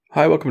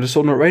Hi, welcome to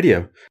Sword Nut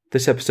Radio.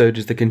 This episode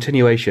is the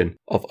continuation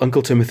of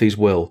Uncle Timothy's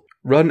Will,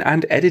 run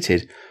and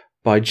edited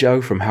by Joe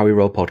from How We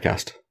Roll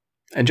Podcast.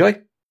 Enjoy!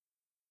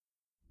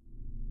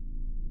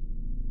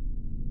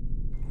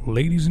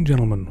 Ladies and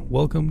gentlemen,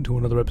 welcome to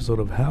another episode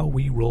of How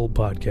We Roll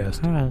Podcast.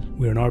 Hi.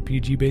 We're an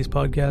RPG-based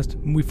podcast,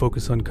 and we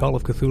focus on Call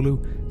of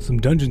Cthulhu, some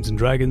Dungeons &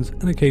 Dragons,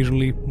 and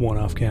occasionally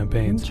one-off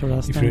campaigns. If you're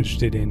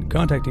interested in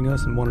contacting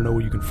us and want to know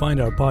where you can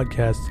find our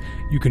podcasts,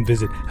 you can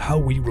visit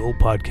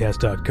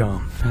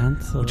howwerollpodcast.com,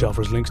 Fancy. which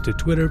offers links to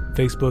Twitter,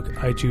 Facebook,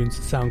 iTunes,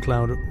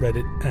 SoundCloud,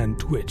 Reddit, and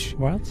Twitch.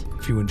 What?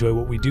 If you enjoy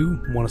what we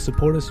do, want to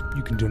support us,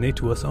 you can donate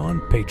to us on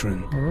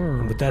Patreon.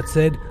 And with that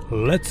said,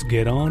 let's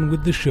get on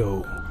with the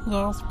show.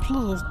 Yes,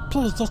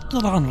 please just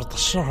get on with the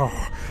show.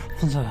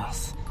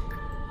 Yes.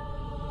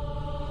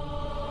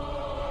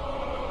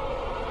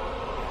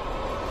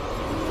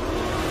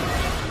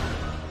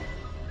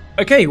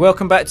 Okay,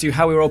 welcome back to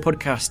How We Roll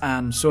Podcast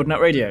and Sword Nut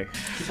Radio. You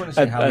want to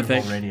say How We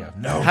Roll Radio?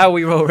 No. How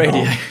We Roll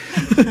Radio.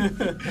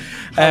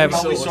 How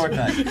we Sword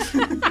Nut.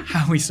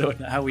 How We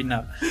Sword Nut. How We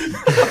Nut.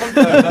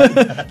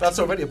 That's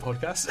already a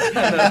podcast.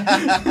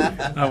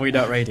 How We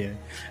Nut Radio.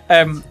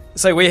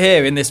 So we're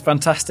here in this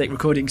fantastic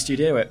recording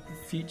studio at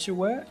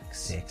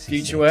Futureworks.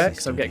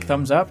 Futureworks. I'm getting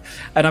thumbs up.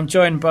 And I'm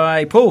joined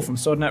by Paul from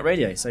Sword Nut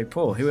Radio. So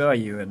Paul, who are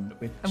you? And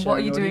what are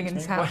you doing in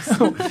this house?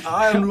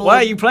 Why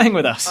are you playing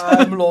with us?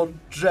 I'm Lord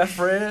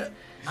Jeffrey,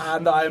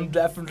 and I'm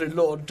definitely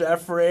Lord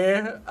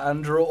Jeffrey,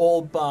 and you're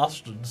all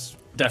bastards.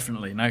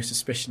 Definitely, no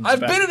suspicions. I've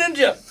been in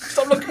India!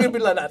 Stop looking at me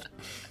like that.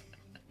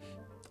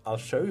 I'll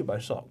show you my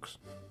socks.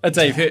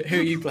 Dave, who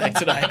are you playing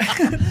tonight?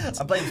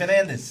 I'm playing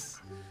Fernandez.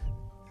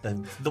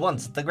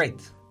 The great,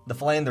 the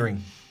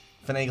philandering,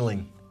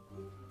 finagling.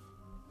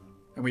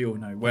 And we all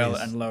know well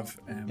Yes. and love.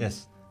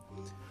 Yes.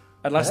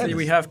 And lastly, Fernandez.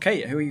 we have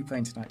Kate. Who are you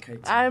playing tonight, Kate?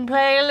 I'm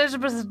playing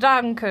Elizabeth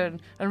Duncan,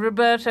 and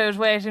Roberto's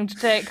waiting to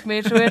take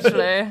me to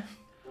Italy.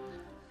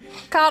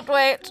 Can't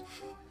wait.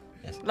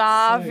 Yes.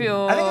 Love you.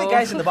 I think the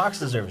guys in the box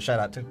deserve a shout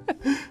out too.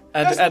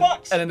 And, the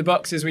box. and in the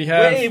boxes we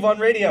have... Wave on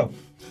radio.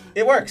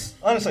 It works,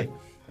 honestly.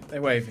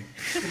 They're waving.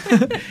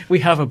 We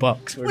have a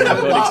box. We're in a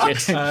recording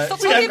studio. Stop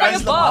talking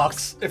about a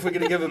box. If we're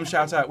going to give them a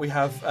shout out, we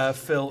have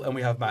Phil and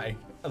we have Matty,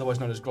 otherwise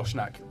known as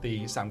Groshnak,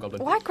 the Sam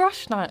Goblin. Why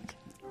Groshnak?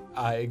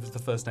 It was the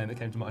first name that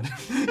came to mind.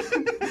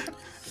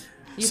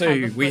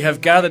 So we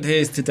have gathered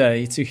here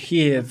today to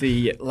hear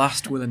the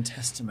last will and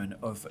testament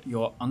of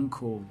your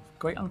uncle,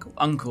 great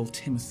Uncle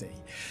Timothy.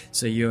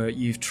 So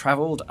you've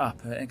travelled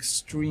up an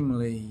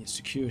extremely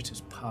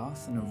circuitous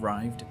path and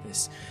arrived at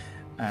this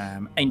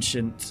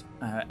ancient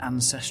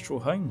ancestral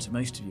home to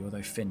most of you,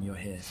 although Finn, you're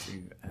here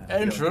through your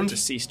Ancient?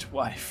 deceased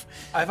wife.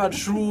 I've had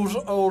shoes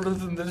older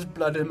than this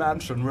bloody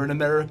mansion. We're in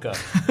America.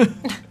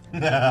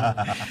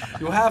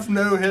 You have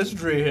no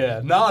history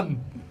here.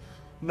 None.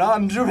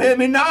 None. Do you hear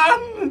me?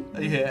 None.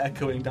 You hear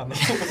echoing down the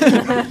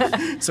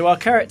hall. So our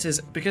characters,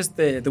 because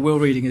the will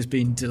reading has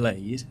been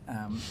delayed,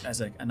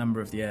 as a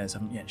number of the heirs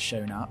haven't yet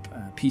shown up,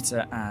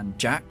 Peter and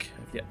Jack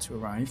have yet to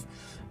arrive,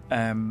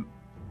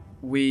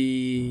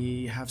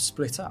 we have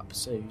split up.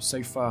 So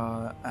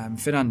far,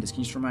 Fernandez, can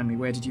you just remind me,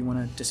 where did you want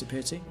to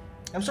disappear to?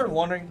 I'm sort of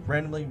wandering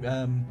randomly,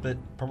 but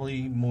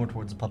probably more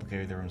towards the public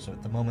area of the room. So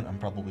at the moment, I'm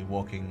probably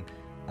walking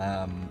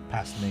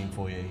past the main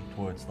foyer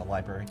towards the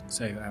library.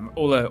 So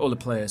all the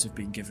players have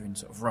been given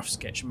sort of rough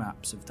sketch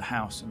maps of the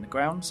house and the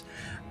grounds.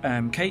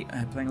 Kate,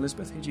 playing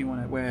Elizabeth, where do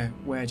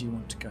you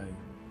want to go,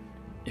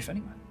 if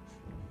anywhere?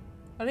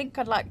 I think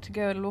I'd like to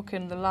go and look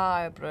in the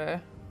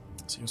library.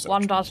 So you're sort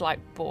One of does like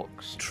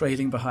books.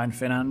 trailing behind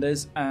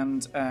Fernandez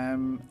and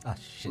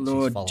She's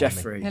Lord following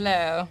Jeffrey.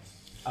 Hello.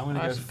 I'm going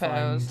to I go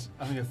suppose.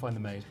 find the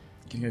maid.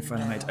 You can go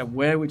find the maid.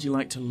 Where would you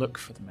like to look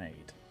for the maid?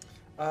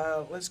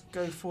 Let's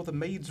go for the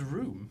maid's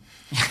room.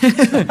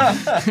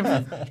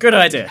 Good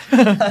idea.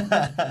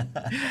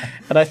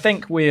 And I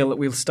think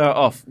we'll start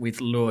off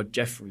with Lord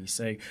Jeffrey.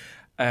 So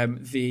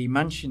the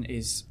mansion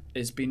is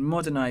been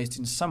modernised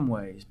in some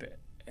ways, but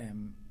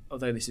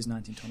although this is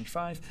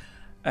 1925,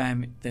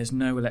 there's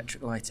no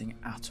electric lighting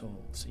at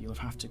all. So you'll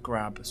have to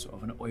grab a sort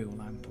of an oil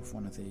lamp off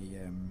one of the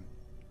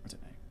I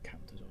don't know,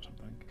 counters or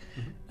something,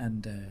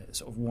 and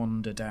sort of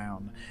wander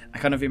down. I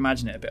kind of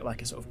imagine it a bit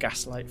like a sort of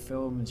gaslight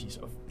film, as you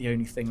sort of the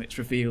only thing that's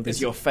revealed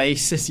is your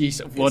face as you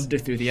sort of wander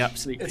through the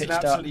absolute pitch It's an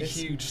absolutely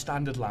darkness. huge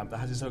standard lamp that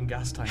has its own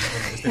gas tank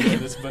on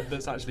it,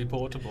 that's actually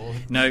portable.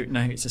 No,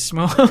 it's a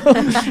small.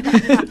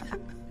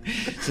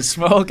 It's a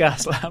small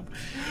gas lamp.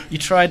 You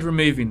tried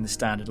removing the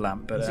standard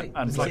lamp, but It's like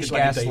a it's like a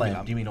gas Davy lamp.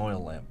 lamp. Do you mean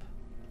oil lamp?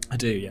 I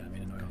do. Yeah, I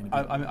mean,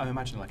 I'm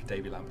imagining like a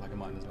Davy lamp, like a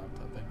miner's lamp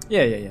type thing.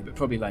 yeah, but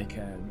probably like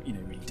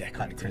really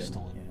decorated.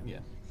 crystal. Yeah.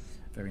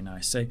 Very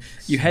nice. So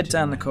you head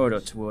down the corridor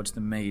towards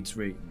the maid's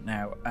room.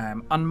 Now,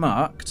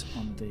 unmarked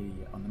on the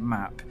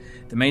map,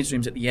 the maid's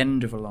room's at the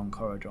end of a long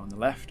corridor on the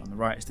left. On the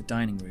right is the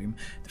dining room.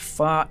 The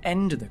far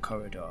end of the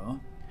corridor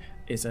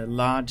is a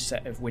large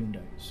set of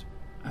windows,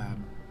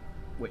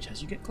 which,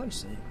 as you get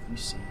closer, you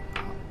see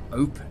are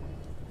open.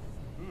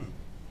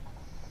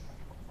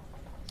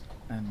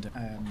 And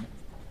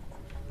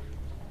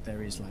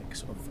there is like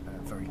sort of a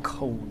very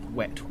cold,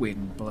 wet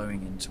wind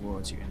blowing in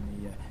towards you,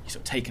 and you're sort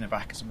of taken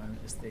aback as a moment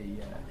as the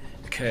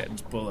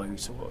curtains blow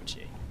towards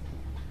you.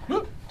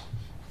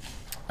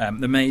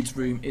 The maid's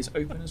room is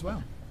open as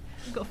well.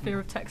 I've got a fear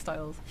of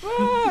textiles.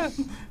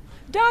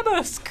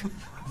 Damask!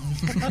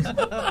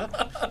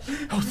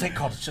 Oh, thank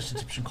God, it's just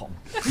Egyptian cotton.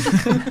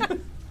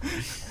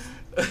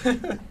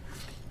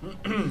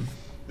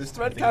 This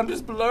thread count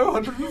is below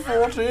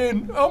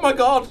 114. Oh my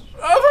God!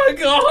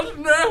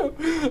 No!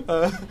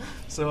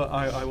 So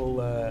I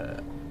will.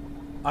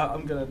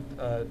 I'm gonna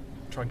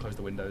try and close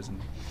the windows and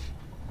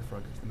before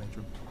I go to the maid's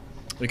room.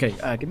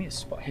 Okay, give me a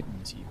spot hidden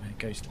as you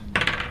go to the.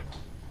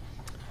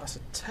 That's a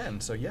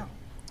 10. So yeah,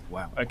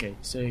 Wow. Okay,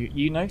 so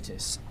you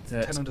notice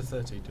that. 10 under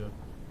 30. Do it.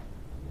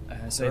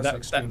 So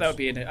that's that would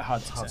be a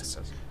hard Hard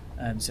success.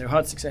 success. So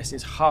hard success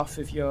is half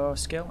of your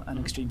skill, and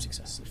extreme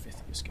success is a fifth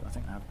of your skill. I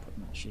think I have put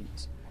them on the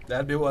sheets.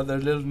 That'd be what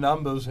those little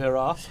numbers here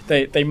are.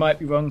 They might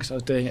be wrong because I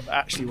was doing it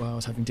actually while I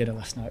was having dinner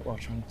last night while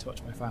trying to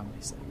touch my family.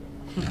 So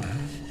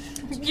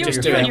You Just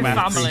and doing your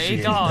maths. family,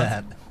 Appreciate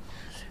God.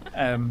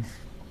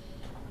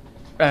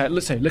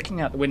 that. so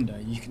looking out the window,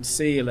 you can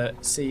see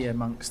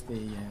amongst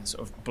the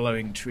sort of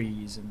blowing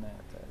trees and the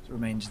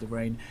remains of the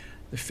rain,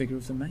 the figure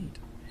of the maid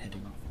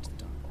heading off into the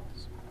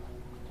darkness.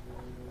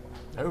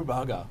 Oh,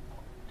 bugger.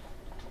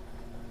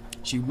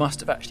 She must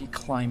have actually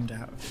climbed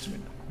out of this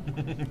window.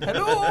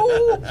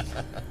 Hello!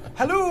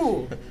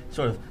 Hello!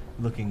 Sort of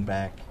looking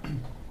back.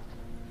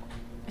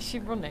 Is she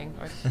running?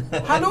 Or is she...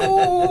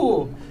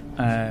 Hello!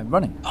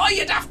 Running. Oh,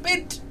 you daft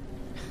bit!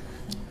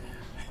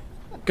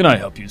 Can I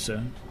help you,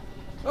 sir?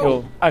 Oh.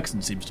 Your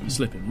accent seems to be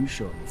slipping. Are you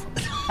sure you're from?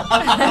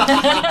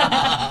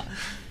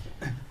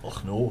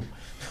 Oh no.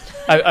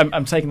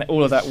 I'm taking that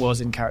all of that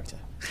was in character.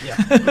 Yeah.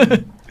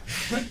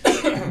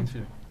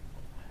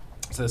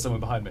 So there's someone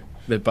behind me.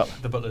 The butler,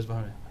 The butler's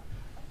behind me.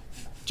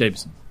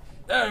 Jameson.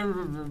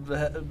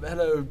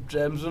 Hello,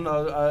 Jameson.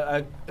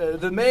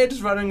 The maid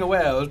is running away.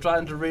 I was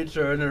trying to reach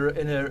her in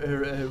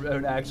her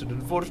own accent.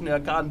 Unfortunately,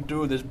 I can't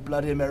do this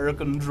bloody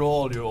American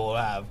drawl you all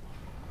have.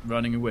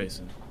 Running away,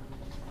 sir.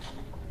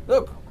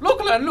 Look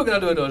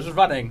at the window. Just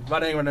running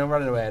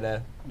away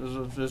there.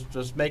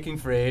 Just making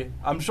free.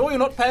 I'm sure you're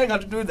not paying her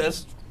to do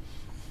this.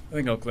 I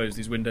think I'll close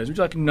these windows. Would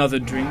you like another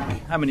drink?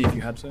 How many have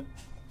you had, sir?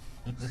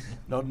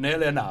 Not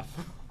nearly enough.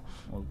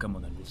 Well, come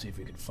on then. We'll see if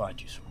we can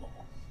find you some more.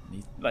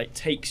 And he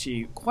takes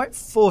you quite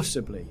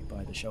forcibly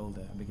by the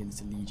shoulder and begins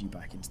to lead you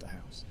back into the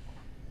house.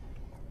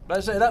 I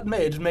say that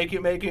maid's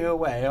making her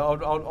way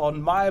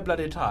on my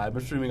bloody time,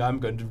 assuming I'm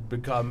going to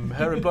become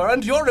her employer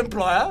and your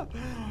employer.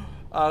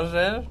 I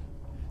say.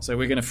 So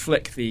we're going to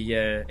flick the...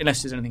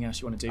 unless there's anything else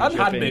you want to do. And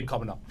jump in. handmaid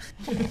coming up.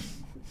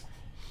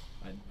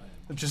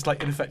 Just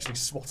like ineffectually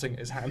swatting at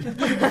his hand.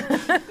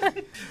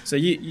 So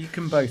you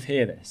can both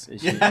hear this.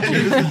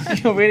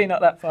 You're really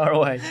not that far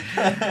away.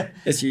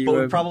 As you, But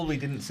we probably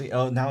didn't see.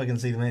 Oh, now I can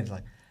see the man. It's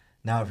like,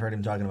 now I've heard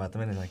him talking about the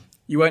man. It's like,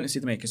 you won't see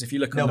the maid because if you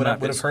look no, on the but I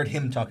map... would have heard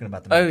him talking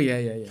about the man. Oh,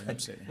 yeah,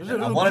 absolutely.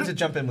 I wanted to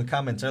jump in with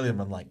comments earlier,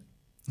 but I'm like,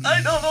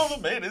 I don't know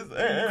the man is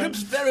there.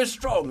 Grip's very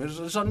strong.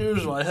 It's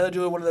unusual. I heard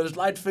you were one of those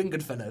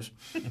light-fingered fellows.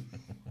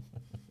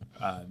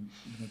 I'm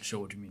not sure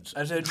what you mean.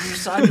 I said, you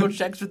sign your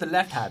checks with the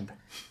left hand.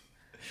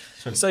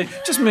 So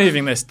just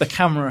moving the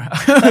camera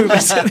over to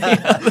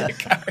the other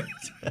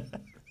character.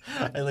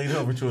 I leaned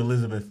over to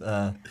Elizabeth.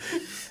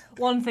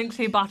 One thinks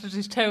he battered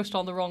his toast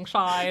on the wrong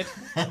side.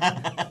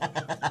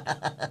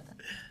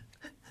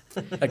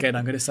 Again,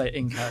 I'm going to say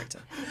in character.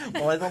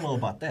 Well, I don't know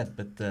about that,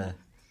 but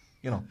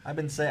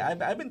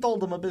I've been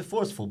told I'm a bit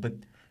forceful, but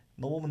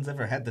no woman's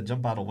ever had to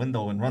jump out a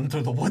window and run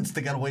through the woods to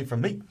get away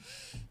from me.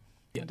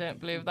 I don't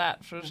believe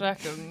that for a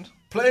second.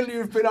 Plainly,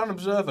 you've been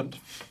unobservant.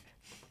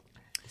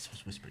 This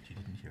was whispered. You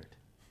didn't hear it.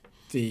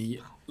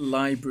 The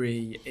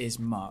library is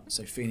marked,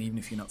 so even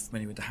if you're not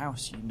familiar with the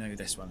house, you know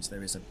this one. So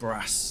there is a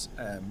brass.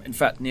 In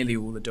fact, nearly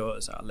all the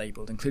doors are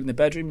labelled, including the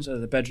bedrooms. So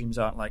the bedrooms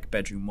aren't like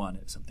bedroom 1.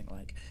 It's something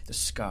like the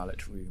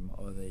Scarlet Room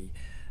or the.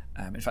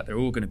 In fact, they're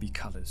all going to be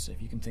colours. So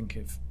if you can think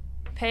of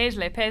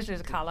Paisley's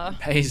a colour.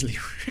 Paisley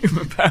Room,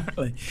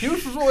 apparently.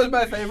 Puce was always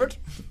my favourite.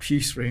 The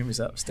Puce Room is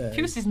upstairs.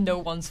 Puce is no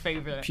one's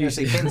favourite. You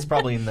see, Finn's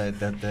probably in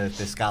the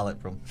Scarlet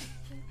Room.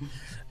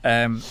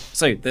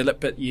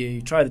 But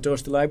you try the door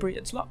to the library,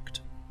 it's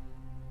locked.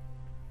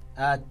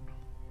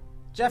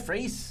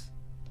 Jeffries,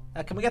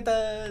 can we get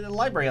the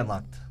library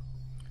unlocked?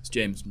 It's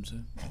Jameson,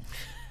 sir.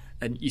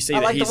 And you see I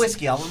that like the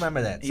whiskey. I'll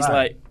remember that. He's Sorry.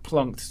 like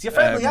plonked. You're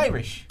fairly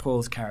Irish.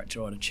 Paul's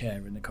character on a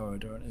chair in the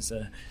corridor and is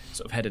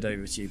sort of headed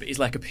over to you, but he's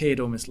like appeared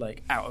almost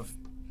like out of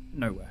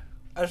nowhere.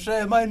 I say,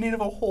 am I in need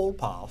of a hall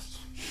pass?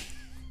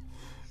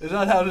 Is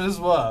that how this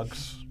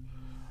works?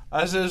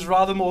 I say, it's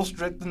rather more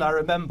strict than I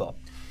remember.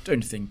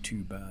 Don't think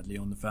too badly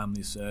on the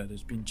family, sir.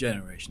 There's been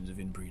generations of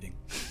inbreeding.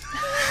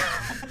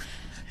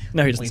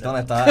 No, he doesn't. We say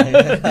don't that.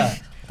 have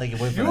to. Take your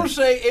word for You it.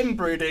 say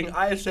inbreeding,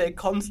 I say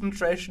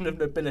concentration of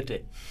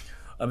nobility.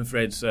 I'm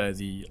afraid, sir,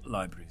 the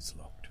library's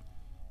locked.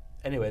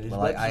 Anyway, these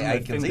Well, webs on I my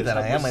can see fingers that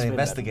I have am an spin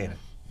investigator.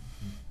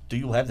 Do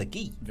you have the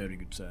key? Very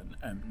good, sir.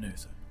 No,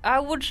 sir. I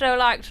would so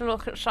like to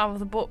look at some of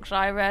the books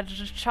I read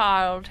as a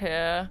child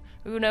here.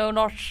 You know,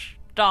 nostalgia.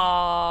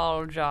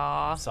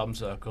 Some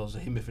circles,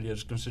 haemophilia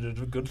is considered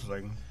a good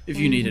thing. If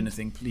you need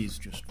anything, please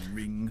just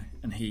ring.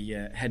 And he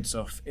heads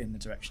off in the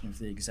direction of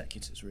the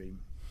executor's room.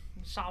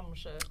 Some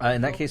circles.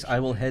 In that case, I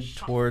will head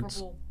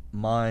towards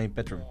my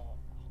bedroom.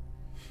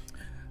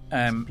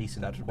 Peace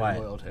and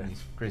quiet.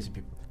 These crazy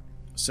people.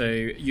 So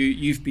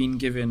you've been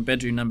given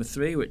bedroom number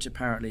 3, which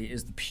apparently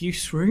is the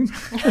puce room.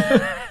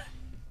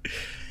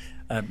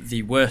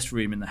 The worst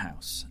room in the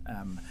house.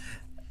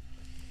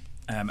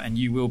 And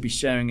you will be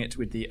sharing it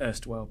with the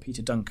erstwhile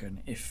Peter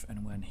Duncan if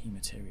and when he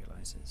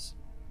materialises.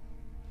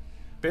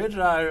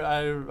 Peter,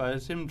 I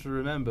seem to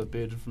remember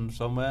Peter from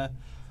somewhere.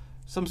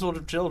 Some sort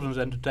of children's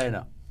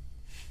entertainer.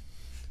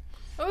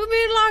 Oh, you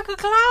mean like a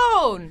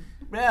clown?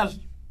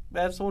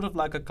 Yes, sort of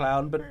like a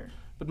clown, but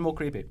more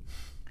creepy.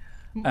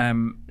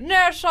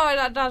 No, sorry,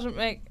 that doesn't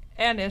make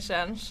any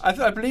sense.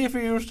 I believe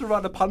he used to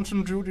run a Punch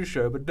and Judy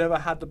show, but never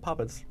had the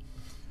puppets.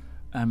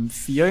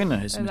 Fiona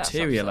has Oh, that's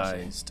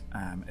materialised,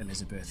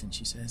 Elizabeth, and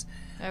she says,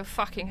 Oh,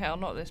 fucking hell,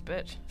 not this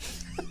bitch.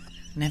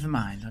 never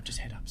mind, I'll just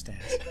head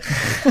upstairs.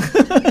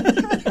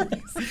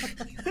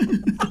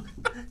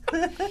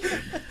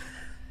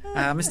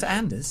 Mr.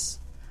 Anders,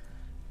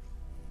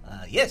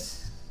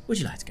 Yes. would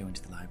you like to go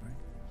into the library?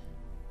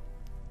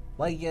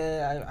 Why,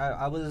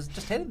 I was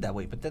just headed that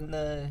way, but then,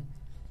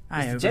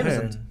 I Mr.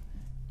 overheard. Jemison.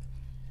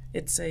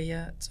 It's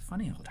a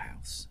funny old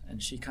house,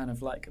 and she kind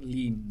of like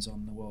leans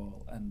on the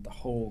wall, and the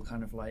whole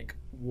kind of like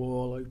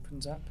wall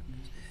opens up. And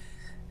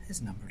there's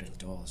a number of little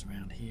doors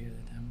around here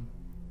that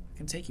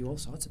can take you all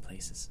sorts of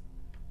places.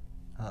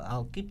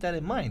 I'll keep that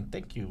in mind.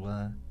 Thank you.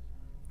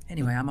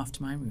 Anyway, I'm off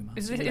to my room. I'll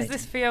Is see you this later.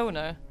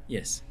 Fiona?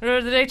 Yes,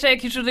 Or did they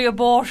take you to the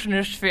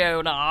abortionist,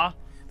 Fiona?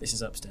 this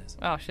is upstairs.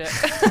 Oh, shit.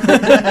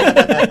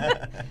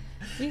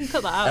 You can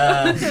cut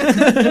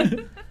that out.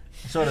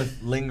 Sort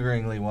of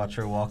lingeringly watch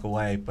her walk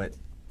away, but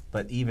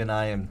even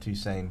I am too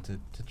sane to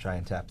try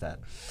and tap that.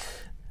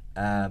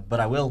 But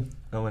I will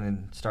go in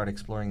and start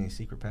exploring these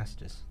secret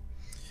passages.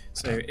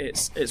 So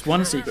it's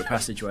one secret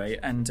passageway,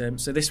 and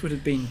so this would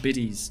have been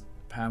Biddy's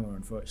power,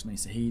 unfortunately.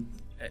 So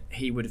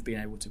he would have been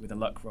able to, with a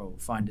luck roll,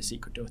 find a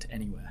secret door to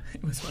anywhere.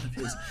 It was one of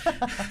his.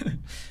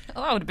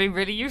 Oh, that would have been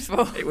really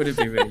useful. It would have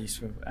been really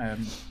useful,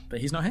 but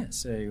he's not here.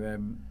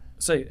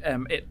 So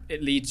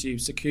it leads you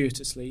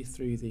circuitously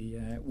through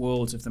the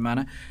walls of the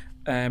manor,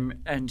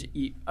 and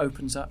it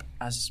opens up,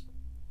 as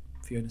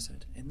Fiona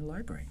said, in the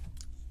library.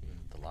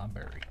 The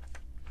library.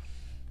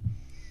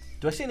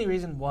 Do I see any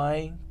reason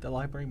why the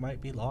library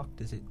might be locked?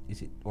 Is it,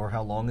 or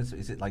how long is it?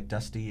 Is it like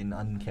dusty and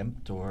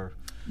unkempt, or?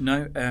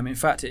 No, in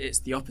fact, it's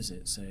the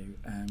opposite. So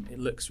it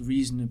looks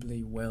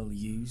reasonably well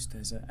used.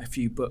 There's a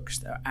few books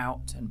that are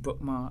out and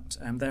bookmarked.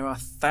 There are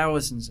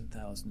thousands and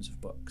thousands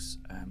of books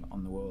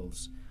on the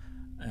walls.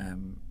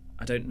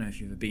 I don't know if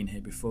you've ever been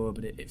here before,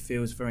 but it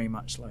feels very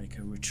much like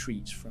a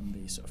retreat from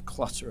the sort of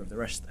clutter of the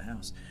rest of the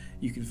house.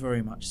 You could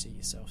very much see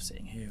yourself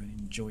sitting here and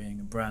enjoying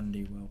a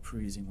brandy while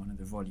perusing one of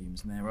the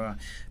volumes, and there are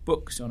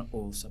books on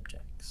all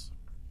subjects.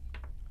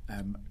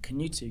 Can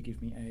you two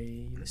give me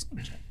a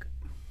listening check?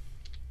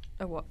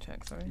 A what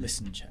check, sorry?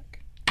 Listen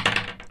check.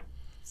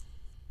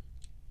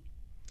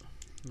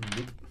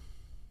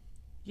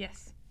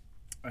 Yes.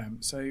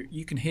 So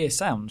you can hear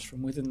sounds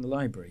from within the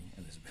library,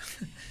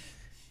 Elizabeth.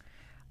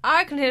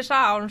 I can hear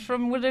sounds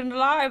from within the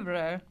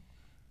library.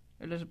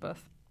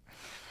 Elizabeth.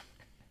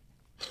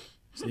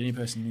 So the only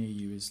person near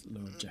you is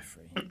Lord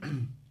Geoffrey.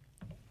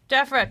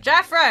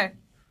 Geoffrey!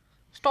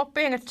 Stop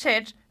being a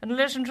tit and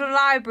listen to the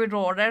library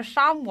door. There's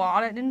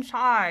someone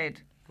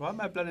inside. Why am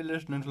I bloody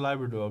listening to the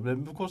library door?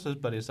 Of course there's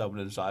bloody someone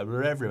inside.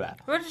 We're everywhere.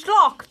 But it's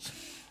locked.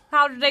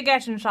 How did they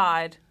get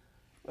inside?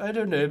 I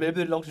don't know.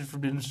 Maybe they locked it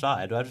from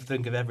inside. I have to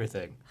think of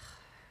everything.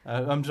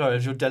 I'm sorry,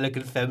 has your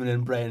delicate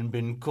feminine brain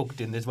been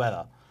cooked in this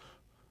weather?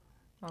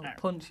 I'll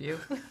punch you.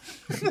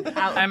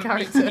 Out of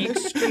character.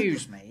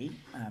 Excuse me.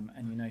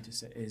 And you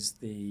notice it is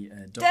the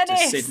Dr.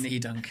 Dennis! Sidney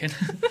Duncan.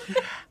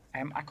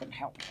 I couldn't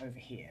help it over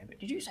here, but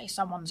did you say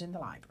someone's in the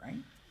library?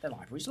 The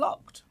library's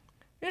locked.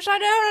 Yes, I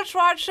know, that's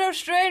why it's so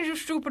strange, you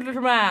stupid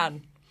little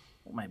man.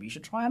 Well, maybe you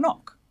should try a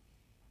knock.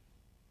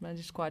 Man,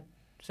 he's quite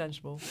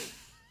sensible.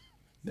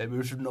 Maybe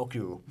we should knock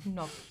you.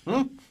 No.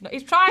 No,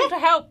 he's trying to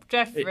help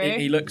Geoffrey.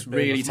 He looks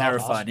really Bit of a smart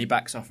terrified. ass. He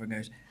backs off and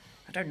goes,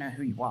 I don't know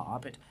who you are,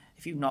 but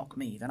if you knock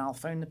me, then I'll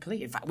phone the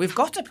police. In fact, we've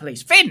got a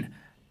police. Finn,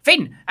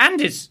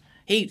 Anders.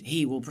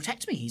 He will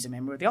protect me. He's a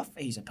member of the office.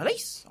 He's a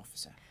police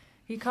officer.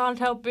 He can't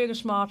help being a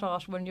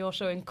smart-ass when you're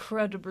so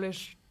incredibly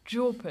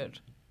stupid.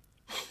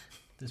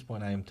 At this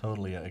point, I am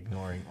totally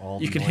ignoring all.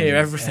 You the can hear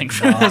noise everything and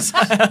from knocks.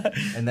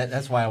 us. And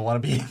that's why I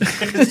want to be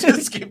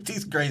just skip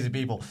these crazy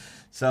people.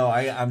 So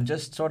I'm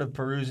just sort of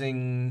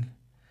perusing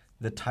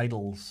the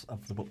titles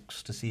of the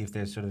books to see if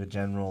there's sort of a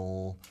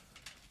general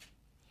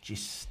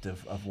gist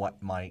of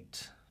what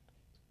might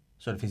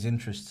sort of his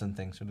interests and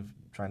things. Sort of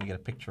trying to get a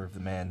picture of the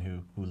man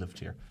who lived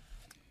here.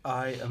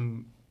 I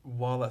am,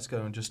 while that's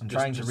going, I'm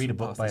trying to read a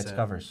book by its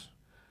covers.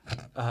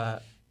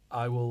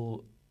 I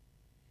will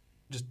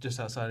just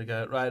outside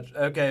again. Right,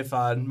 okay,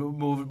 fine.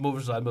 Move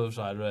aside.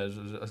 Right.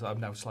 I'm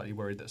now slightly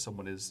worried that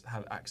someone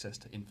have access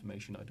to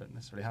information I don't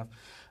necessarily have,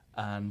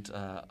 and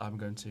I'm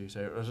going to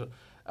say,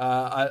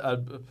 I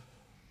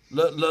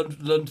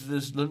learned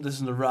this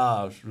in the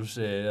Raj. You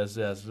see,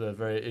 yes,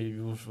 very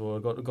useful.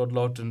 Got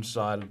locked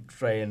inside,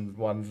 trained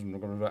ones, and I'm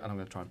going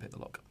to try and pick the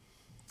lock.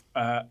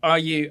 Are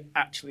you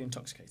actually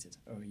intoxicated,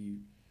 or are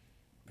you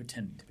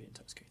pretending to be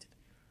intoxicated?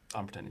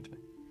 I'm pretending to be.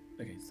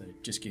 Okay, so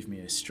just give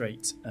me a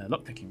straight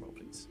lockpicking roll,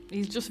 please.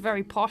 He's just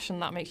very posh,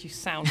 and that makes you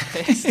sound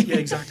pissed. Yeah,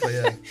 exactly.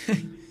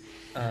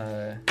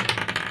 Yeah.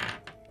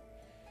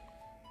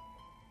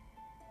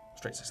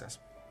 Straight success.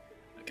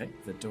 Okay,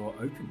 the door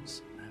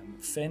opens.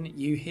 Finn,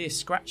 you hear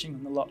scratching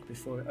on the lock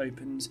before it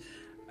opens,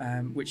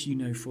 which you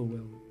know full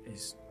well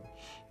is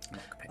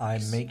lockpicks. I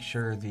make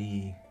sure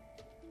the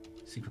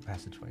secret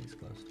passageway is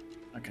closed.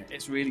 Okay,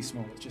 it's really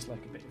small. It's just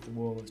like a bit of the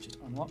wall that's just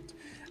unlocked.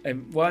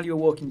 While you're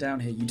walking down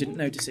here, you didn't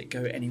notice it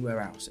go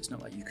anywhere else. It's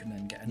not like you can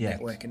then get a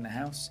network in the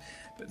house.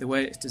 But the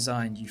way it's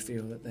designed, you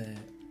feel that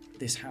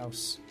this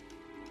house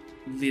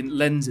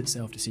lends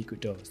itself to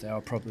secret doors. There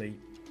are probably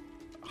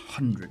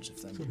hundreds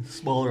of them. So it's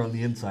smaller on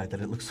the inside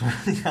than it looks on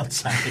the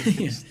outside.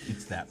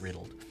 It's that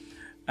riddled.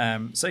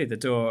 So the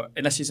door,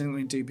 unless there's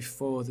something to do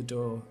before the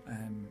door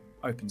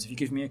opens. If you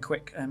give me a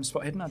quick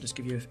spot hidden, I'll just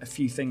give you a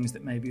few things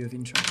that may be of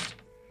interest.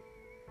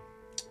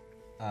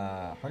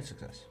 Hard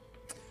success.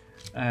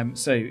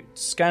 So,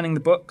 scanning the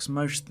books,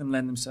 most of them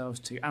lend themselves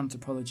to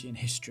anthropology and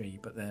history,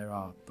 but there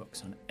are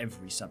books on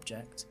every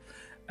subject.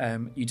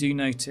 You do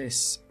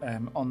notice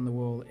on the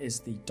wall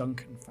is the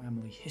Duncan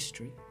family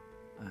history.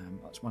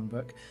 That's one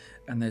book.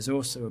 And there's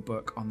also a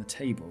book on the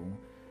table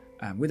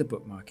with a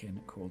bookmark in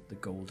called The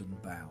Golden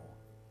Bough.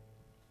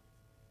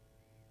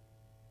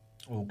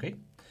 Okay.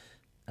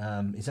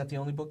 Is that the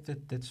only book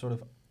that's sort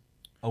of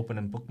open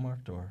and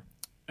bookmarked, or?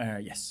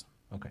 Yes.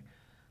 Okay.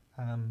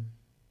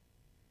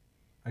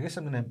 I guess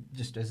I'm going to,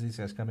 just as these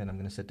guys come in, I'm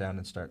going to sit down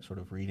and start sort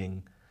of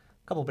reading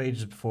a couple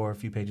pages before, a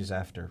few pages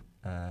after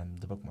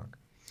the bookmark.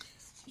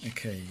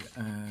 Okay.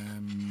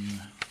 I'm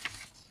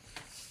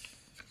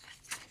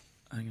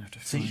going to have to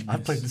find See,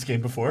 I've played this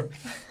game before.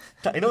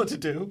 I know what to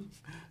do.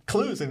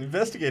 Clues and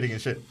investigating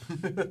and shit.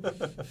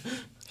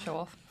 Show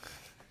off.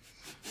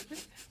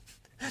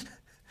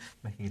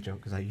 Making a joke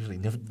because I usually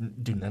never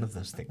do none of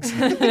those things.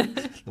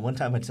 The one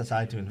time I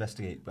decide to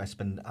investigate, I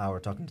spend an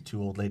hour talking to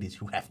two old ladies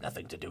who have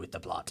nothing to do with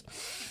the plot.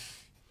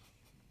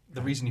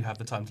 The reason you have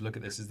the time to look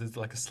at this is there's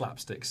like a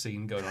slapstick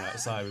scene going on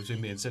outside between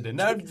me and Sidney.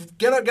 Now,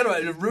 get out,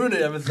 you're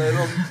ruining everything.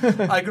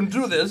 I can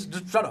do this.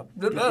 Just shut up.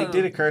 It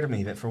did occur to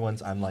me that for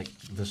once I'm like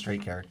the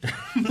straight character,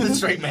 the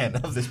straight man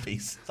of this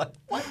piece. It's like,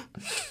 what?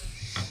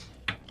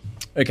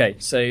 Okay,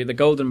 so The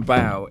Golden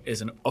Bough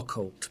is an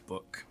occult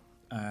book.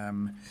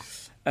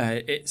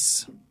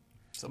 It's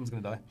someone's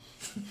going to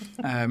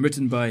die.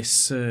 Written by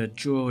Sir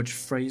George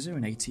Fraser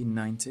in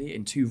 1890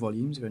 in 2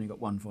 volumes. We've only got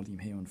 1 volume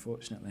here,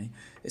 unfortunately.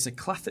 It's a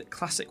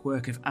classic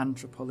work of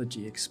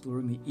anthropology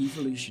exploring the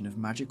evolution of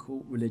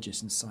magical,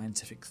 religious, and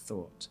scientific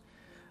thought.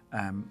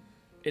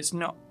 It's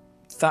not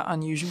that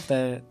unusual.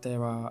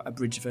 There are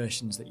abridged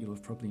versions that you'll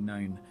have probably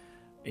known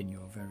in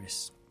your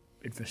various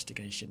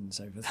investigations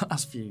over the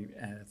last few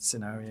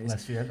scenarios.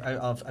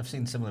 I've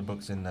seen similar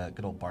books in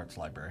good old Bart's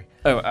library.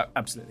 Oh,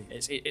 absolutely.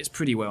 It's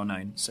pretty well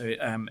known. So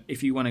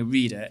if you want to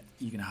read it,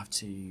 you're going to have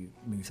to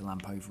move the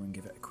lamp over and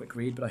give it a quick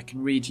read. But I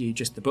can read you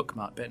just the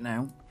bookmark bit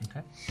now.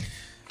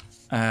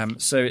 Okay.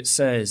 So it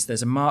says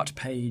there's a marked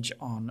page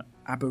on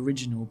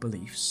Aboriginal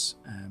beliefs,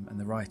 and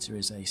the writer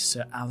is a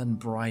Sir Alan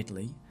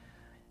Bridley,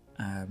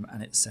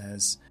 and it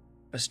says,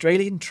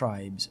 Australian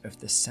tribes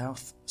of the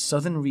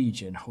southern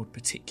region hold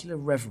particular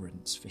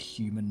reverence for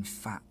human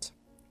fat.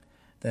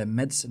 Their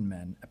medicine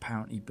men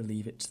apparently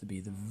believe it to be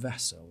the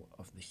vessel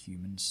of the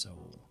human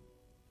soul.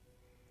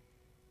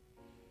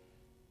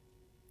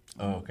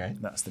 Oh, okay.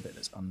 That's the bit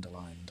that's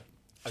underlined.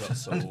 I got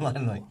soul.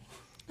 Underline, like,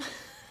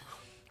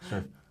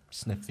 sort of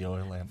sniff the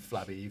oil lamp.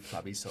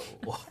 Flabby soul.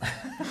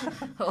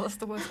 Oh, that's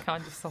the worst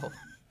kind of soul.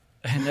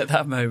 And at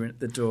that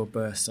moment, the door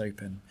bursts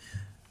open.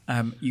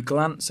 You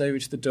glance over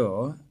to the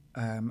door,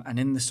 and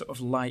in the sort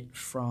of light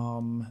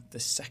from the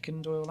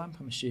second oil lamp,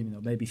 I'm assuming, or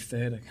maybe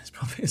third, I guess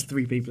probably there's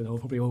 3 people in all,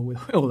 probably all with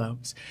oil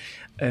lamps,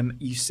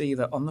 you see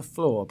that on the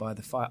floor by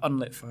the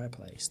unlit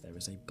fireplace there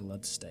is a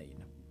blood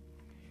stain.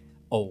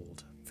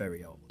 Old,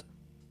 very old.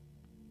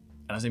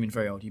 And as I mean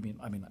very old, I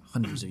mean like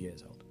hundreds of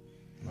years old.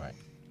 Right.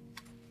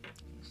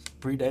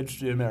 Predates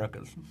the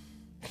Americans.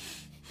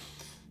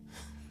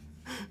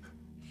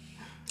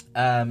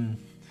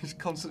 It's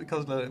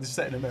constantly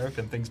set in America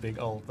and things being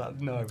old.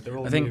 No, they're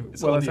all new.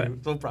 It's all new.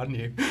 It's all brand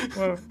new.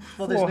 Well,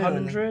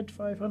 400,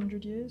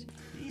 500 years?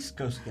 The East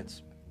Coast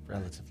gets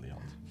relatively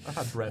old. I've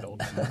had bread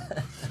old.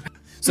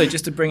 So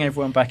just to bring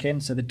everyone back in,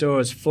 so the door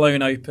has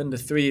flown open. The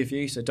three of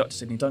you, so Dr.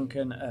 Sidney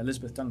Duncan,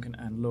 Elizabeth Duncan,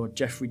 and Lord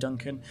Geoffrey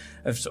Duncan,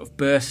 have sort of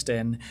burst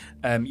in.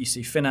 You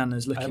see Finan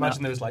is looking I imagine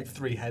up. there was like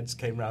 3 heads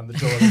came round the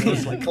door and they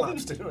just like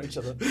collapsed into each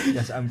other.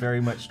 Yes, I'm very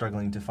much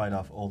struggling to fight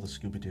off all the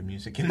Scooby-Doo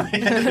music in my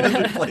head as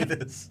we play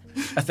this.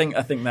 I think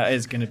that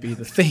is going to be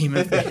the theme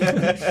of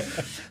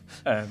the...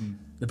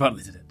 the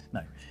butler did it.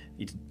 No,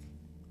 he didn't.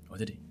 Or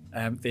did he?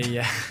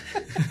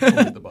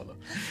 The butler.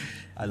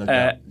 I look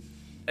up.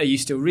 Are you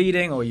still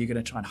reading, or are you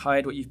going to try and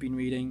hide what you've been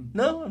reading?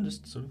 No, I'm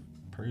just sort of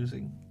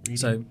perusing, reading.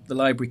 So the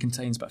library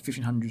contains about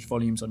 1,500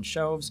 volumes on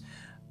shelves.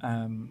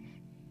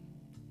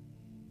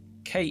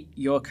 Kate,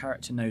 your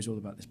character knows all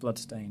about this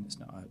bloodstain. It's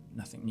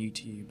nothing new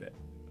to you, but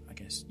I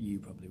guess you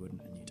probably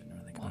wouldn't, and you don't know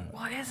anything about it.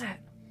 What is it?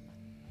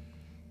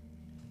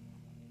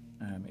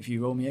 If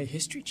you roll me a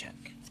history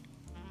check.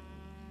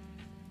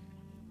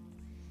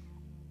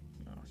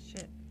 Oh,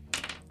 shit.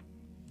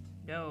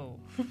 No.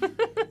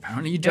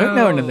 Apparently you don't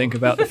know anything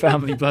about the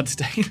family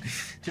bloodstain.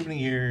 Too many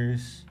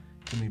years,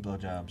 too many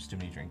blowjobs, too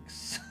many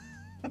drinks.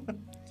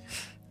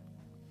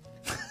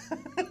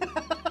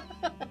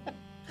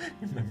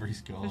 Your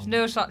memory's gone. There's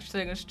no such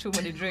thing as too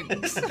many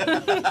drinks.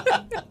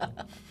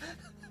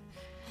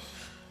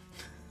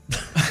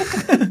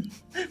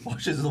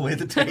 Washes away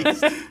the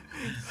taste. That's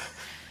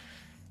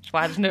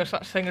why there's no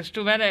such thing as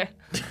too many.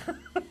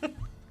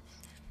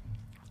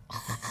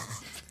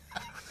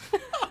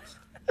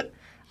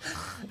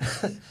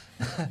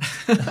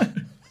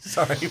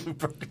 Sorry, we've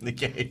broken the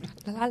game.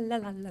 La, la,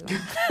 la, la, la.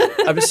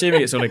 I'm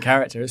assuming it's all a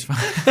character, it's fine.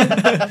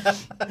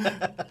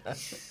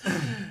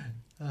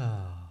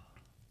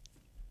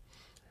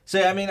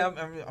 So, I mean,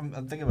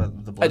 I'm thinking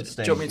about the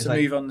bloodstain. Do you want me It's to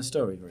like- move on the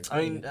story very quickly?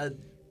 I mean,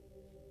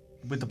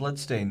 with the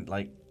bloodstain,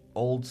 like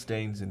old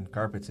stains in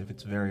carpets, if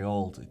it's very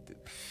old,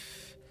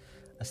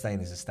 a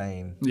stain is a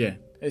stain. Yeah,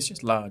 it's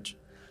just large.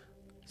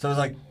 So it's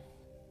like,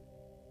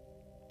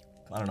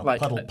 I don't know, Like,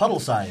 puddle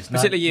size.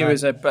 Particularly you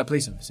as a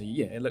police officer,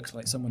 yeah, it looks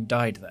like someone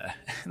died there.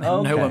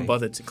 No Okay. one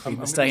bothered to clean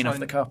the stain off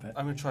the carpet.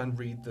 I'm going to try and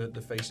read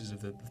the faces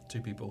of the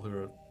 2 people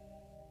who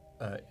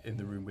are in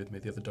the room with me,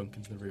 the other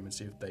Duncans in the room, and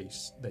see if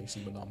they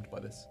seem alarmed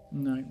by this.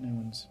 No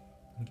one's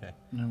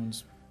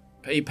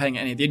Okay. paying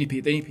any. The only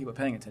people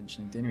paying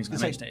attention. The only reason I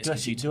mention it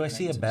is Do I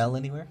see a bell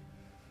anywhere?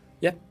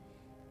 Yeah.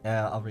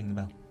 I'll ring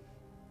the bell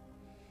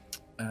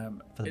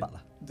for the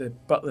butler. The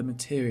butler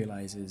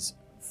materialises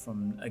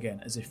from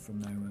as if from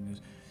nowhere and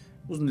goes,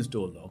 "Wasn't this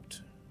door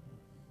locked?"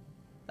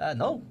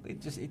 No,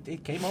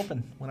 it came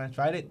open when I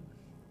tried it.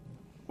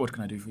 What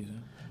can I do for you,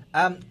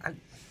 sir?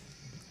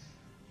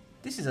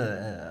 This is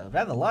a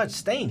rather large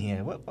stain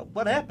here.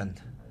 What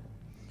happened?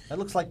 That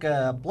looks like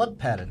a blood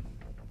pattern.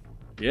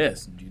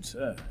 Yes, indeed,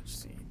 sir.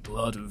 It's the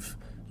blood of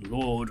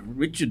Lord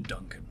Richard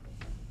Duncan.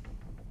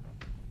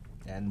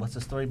 And what's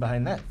the story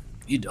behind that?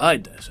 He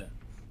died there, sir.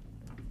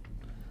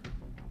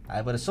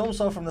 I would assume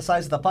so from the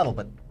size of the puddle,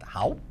 but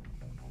how?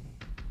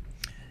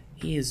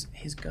 His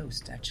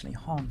ghost actually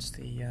haunts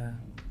the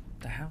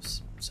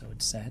house, so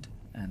it's said.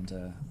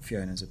 And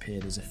Fiona's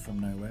appeared as if from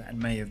nowhere, and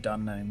may have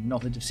done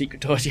knowledge of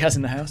secret doors she has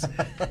in the house.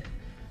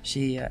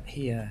 He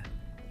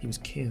was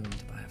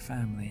killed by a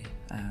family.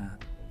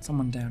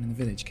 Someone down in the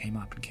village came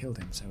up and killed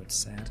him, so it's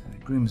said.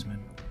 A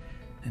groomsman,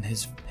 and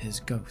his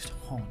ghost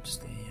haunts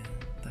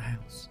the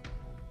house.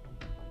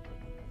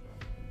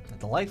 A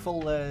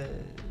delightful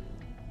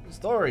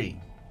story.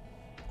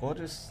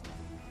 Gorgeous.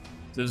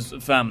 There's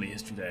a family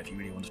history there if you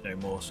really want to know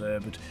more, sir.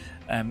 But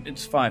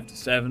it's 5 to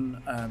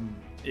 7.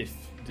 If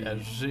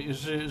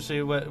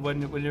See,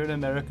 when you're an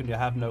American, you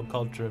have no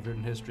culture of your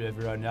own history of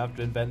your own. You have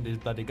to invent these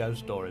bloody ghost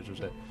stories,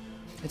 was it?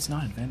 It's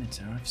not invented,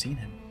 sir. I've seen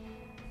him.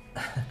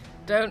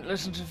 Don't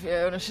listen to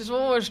Fiona. She's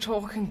always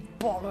talking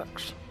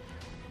bollocks.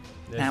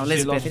 Yeah, Now, you see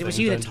Elizabeth, lots of it was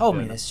things, you that don't told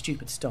me Fiona? this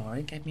stupid story.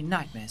 It gave me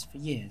nightmares for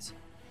years.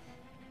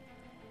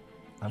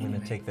 I'm going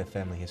Anyway. to take the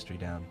family history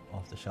down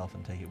off the shelf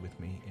and take it with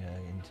me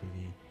into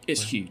the...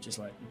 It's huge. It's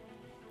like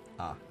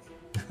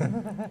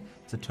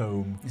It's a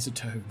tome. it's a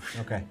tome.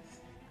 Okay.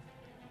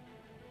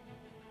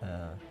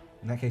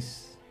 In that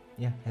case,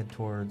 yeah, head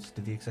towards...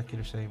 Did the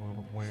executor say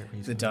where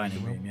he's... The gonna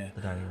dining be? room, yeah.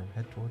 The dining room.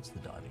 Head towards the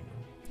dining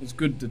room. It's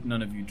good that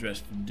none of you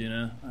dressed for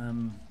dinner.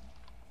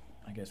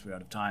 I guess we're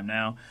out of time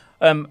now.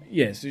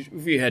 Yes,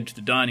 if you head to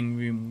the dining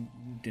room,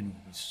 dinner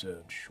will be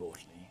served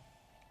shortly.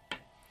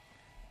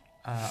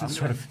 I'm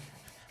sort of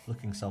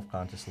looking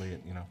self-consciously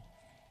at,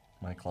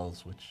 my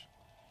clothes, which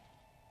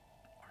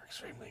are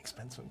extremely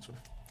expensive, and sort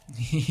of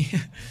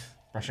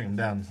brushing them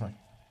down. It's like,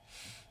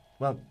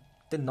 well,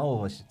 didn't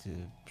know I should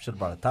have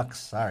brought a tux.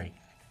 Sorry.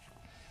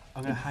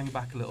 I'm going to hang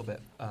back a little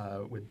bit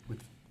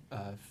with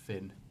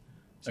Finn,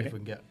 see Okay. if we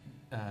can get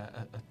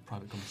a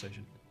private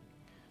conversation.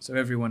 So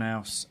everyone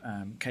else,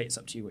 Kate, it's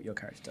up to you what your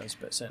character does,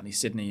 but certainly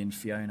Sydney and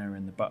Fiona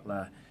and the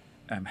butler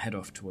head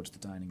off towards the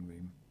dining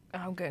room.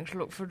 I'm going to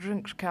look for a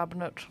drinks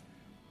cabinet.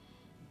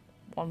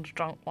 One's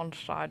drunk, one's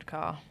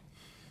sidecar.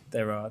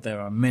 There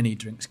are many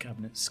drinks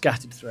cabinets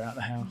scattered throughout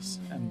the house,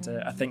 and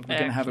I think we're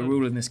going to have a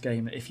rule in this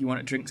game that if you want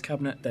a drinks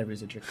cabinet, there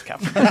is a drinks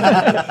cabinet.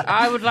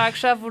 I would like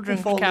several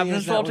drinks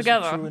cabinets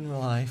altogether. True in real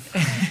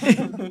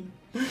life.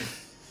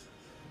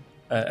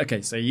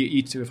 Okay, so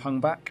you two have hung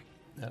back.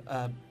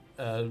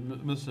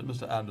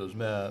 Mr. Anders,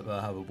 may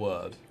I have a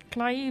word?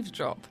 Can I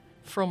eavesdrop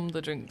from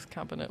the drinks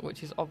cabinet,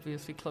 which is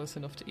obviously close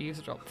enough to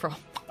eavesdrop from?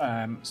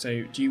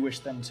 So do you wish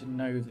them to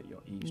know that you're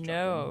eavesdropping?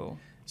 No.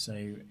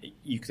 So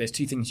there's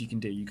two things you can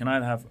do. You can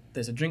either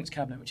there's a drinks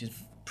cabinet which is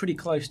pretty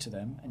close to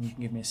them, and you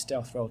can give me a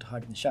stealth roll to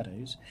hide in the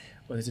shadows,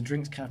 or there's a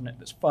drinks cabinet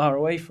that's far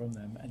away from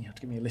them, and you have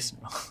to give me a listen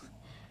roll.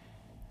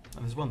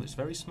 And there's one that's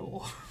very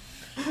small.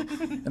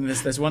 And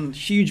there's one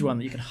huge one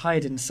that you can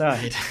hide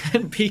inside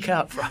and peek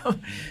out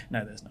from.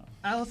 No, there's not.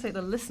 I'll take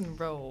the listen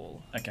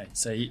roll. Okay,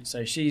 so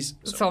she's...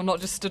 So I'm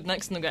not just stood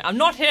next to them going, I'm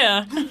not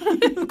here!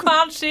 You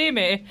can't see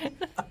me!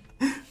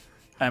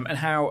 And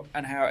how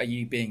are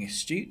you being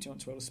astute? Do you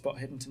want to roll a spot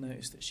hidden to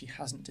notice that she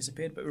hasn't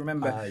disappeared? But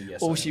remember,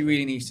 yes, all she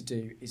really needs to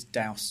do is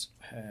douse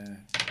her...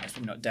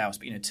 Actually, not douse,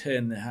 but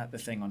turn the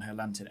thing on her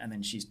lantern, and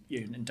then she's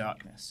in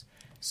darkness.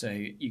 So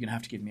you're going to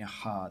have to give me a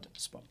hard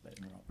spot.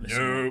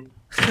 Nope.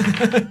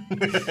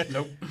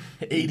 Nope.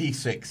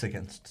 86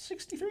 against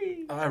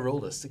 63. I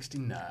rolled a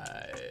 69.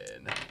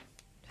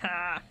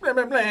 Ha!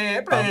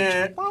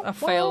 I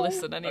fail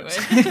listen anyway.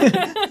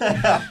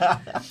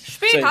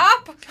 Speak So-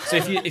 up! So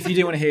if you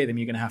do want to hear them,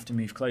 you're going to have to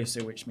move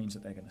closer, which means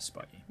that they're going to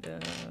spot you.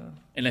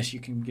 Unless you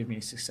can give me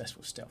a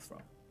successful stealth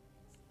roll.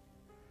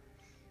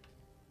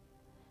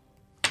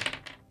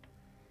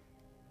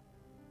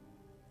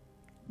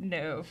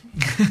 No.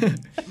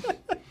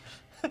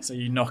 So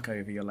you knock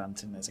over your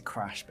lantern, there's a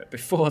crash. But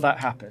before that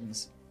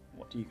happens,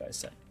 what do you guys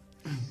say?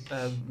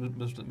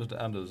 Mr.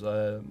 Anders,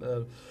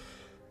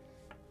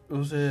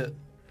 you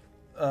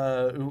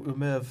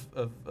may have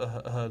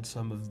heard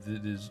some of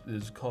these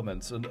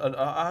comments, and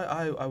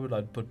I would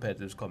like to put pay to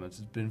these comments.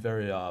 It's been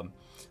very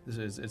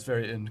it's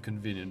very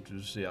inconvenient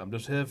to see. I'm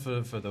just here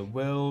for the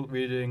will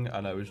reading,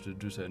 and I wish to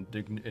do so in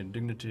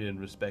dignity and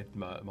respect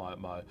my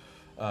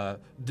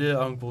dear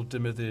Uncle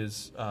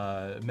Timothy's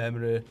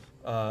memory.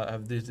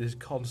 Of these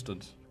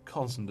constant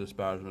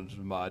disparagements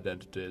of my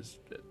identity is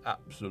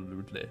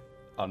absolutely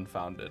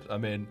unfounded. I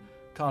mean,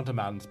 can't a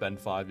man spend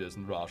 5 years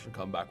in Russia and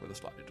come back with a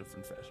slightly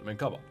different face? I mean,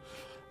 come on.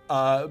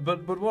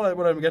 But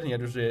what I'm getting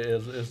at is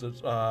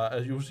that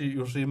as you'll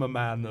see I'm a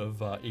man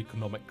of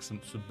economic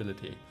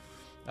sensibility.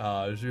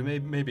 So you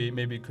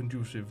maybe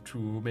conducive to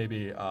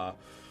maybe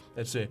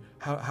let's say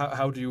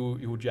how do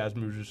you jazz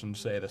musicians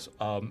say this?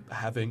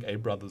 Having a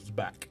brother's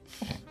back.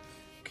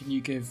 Can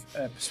you give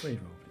a persuade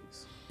roll,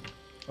 please?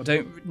 I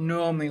don't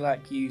normally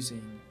like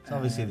using... It's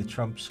obviously the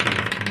Trump school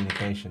of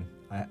communication.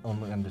 I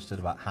only understood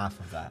about half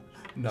of that.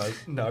 No,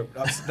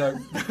 that's no.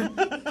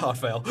 Hard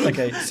fail.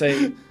 Okay,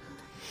 so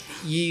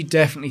you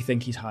definitely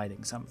think he's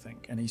hiding something,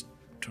 and he's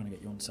trying to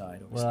get you on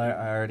side. Well, I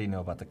already know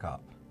about the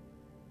cop.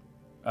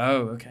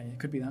 Oh, okay, it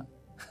could be that.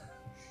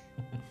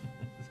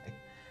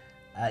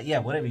 Yeah,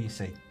 whatever you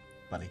say,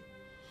 buddy.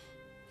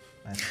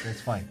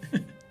 That's fine.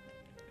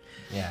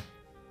 Yeah.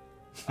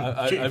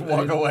 I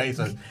Walk away.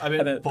 So I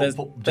mean,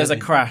 There's a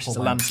crash, the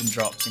lantern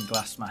drops and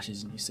glass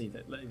smashes, and you see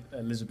that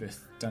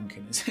Elizabeth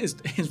Duncan is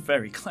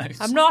very close.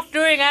 I'm not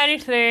doing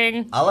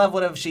anything. I'll have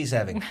whatever she's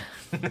having.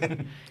 You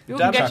can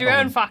get your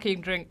own fucking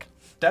drink.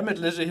 Damn it,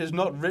 Lizzie, he's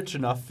not rich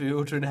enough for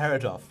you to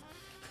inherit off.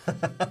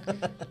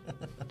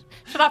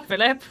 Shut up,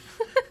 Philip.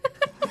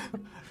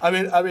 I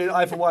mean,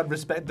 I for one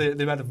respect the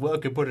amount of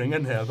work you're putting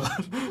in here, but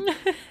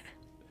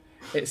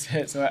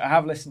So I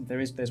have listened.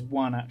 There's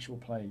one actual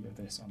play of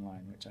this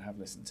online which I have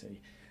listened to,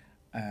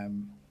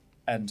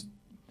 and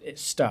it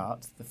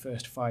starts the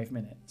first 5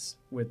 minutes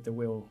with the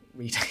Will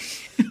reading.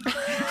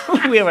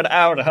 We're an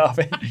hour and a half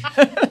in.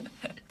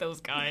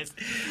 Those guys.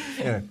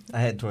 Anyway, I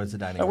head towards the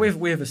dining room.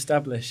 We've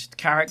established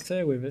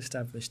character, we've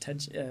established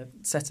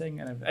setting,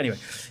 and anyway,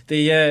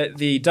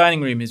 the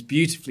dining room is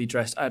beautifully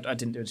dressed. I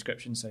didn't do a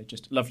description, so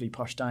just lovely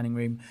posh dining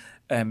room.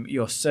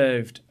 You're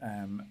served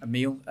a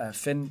meal.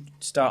 Finn,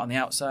 start on the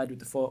outside with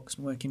the forks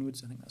and work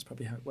inwards. I think that's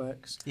probably how it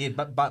works. Yeah,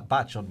 but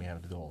Bat showed me how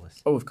to do all this.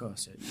 Oh, of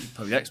course, yeah, you're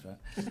probably the expert.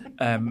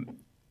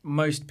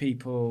 Most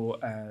people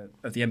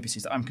of the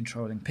NPCs that I'm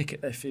controlling pick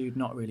at their food,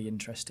 not really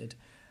interested.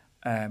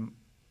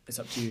 It's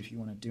up to you if you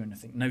want to do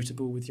anything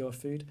notable with your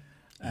food.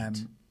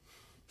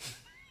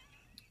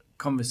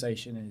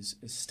 Conversation is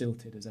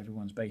stilted as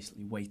everyone's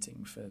basically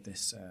waiting for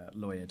this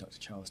lawyer, Dr.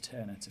 Charles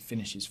Turner, to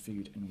finish his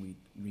food and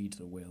read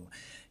the will.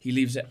 He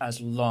leaves it as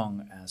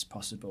long as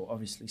possible,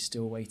 obviously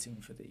still waiting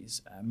for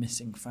these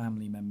missing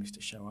family members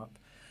to show up.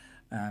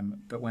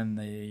 But when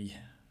the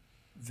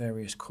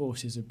various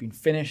courses have been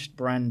finished,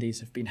 brandies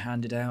have been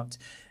handed out,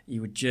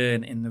 you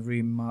adjourn in the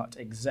room marked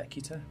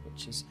Executor,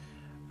 which is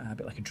a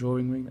bit like a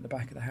drawing room at the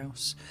back of the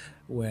house,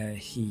 where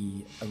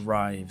he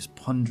arrives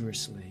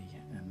ponderously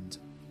and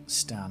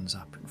stands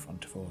up in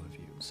front of all of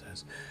you and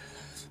says,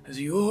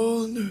 "As you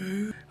all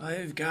know, I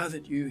have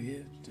gathered you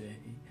here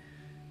today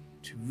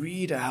to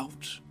read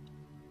out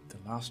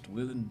the last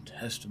will and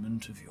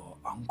testament of your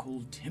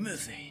Uncle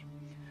Timothy.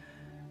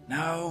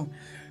 Now,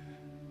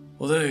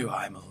 although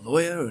I'm a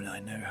lawyer and I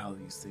know how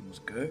these things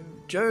go,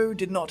 Joe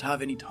did not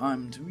have any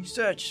time to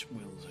research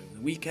wills over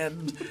the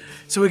weekend,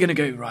 so we're going to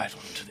go right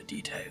on to the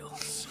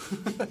details.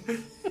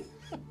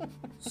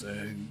 So,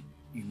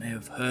 you may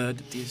have heard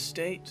that the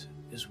estate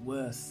is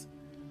worth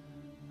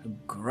a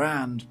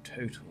grand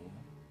total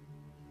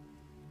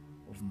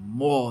of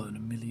more than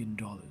 $1 million.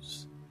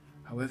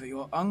 However,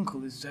 your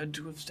uncle is said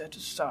to have set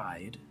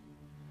aside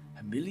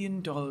 $1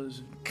 million in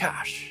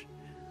cash,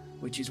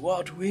 which is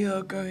what we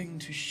are going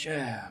to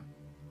share.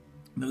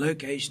 The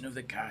location of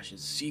the cash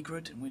is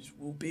secret and which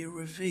will be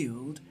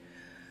revealed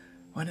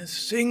when a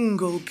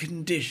single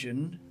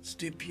condition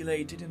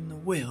stipulated in the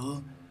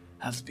will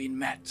has been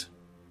met.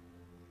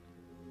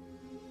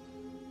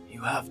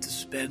 You have to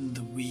spend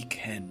the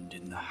weekend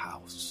in the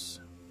house.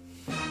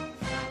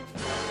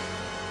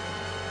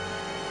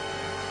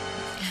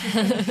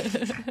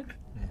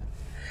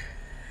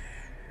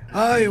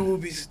 I will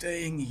be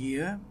staying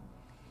here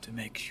to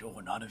make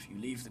sure none of you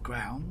leave the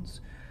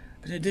grounds.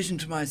 But in addition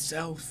to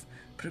myself,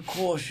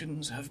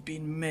 precautions have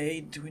been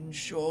made to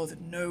ensure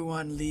that no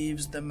one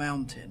leaves the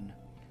mountain.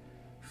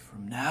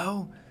 From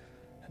now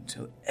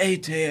until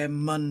 8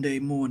 a.m. Monday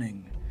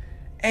morning,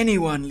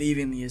 anyone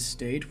leaving the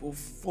estate will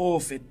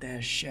forfeit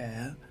their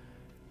share,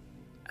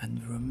 and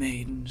the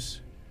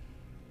remains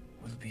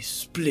will be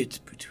split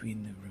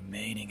between the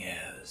remaining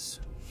heirs.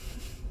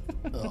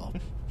 Oh,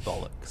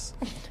 bollocks.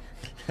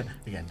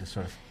 Again, just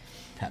sort of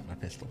tap my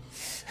pistol.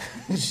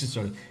 It's just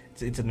sort of,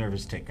 it's a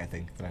nervous tick, I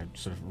think, that I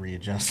sort of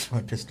readjust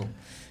my pistol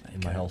in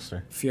my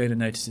holster. Fiona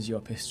notices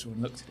your pistol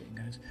and looks at it and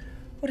goes,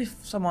 "What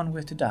if someone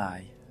were to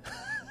die?"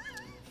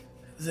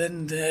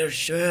 "Then their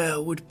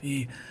share would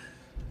be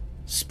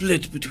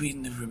split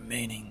between the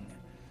remaining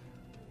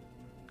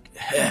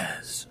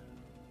heirs."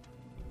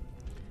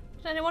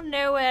 Does anyone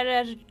know where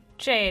there's a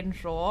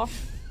chainsaw?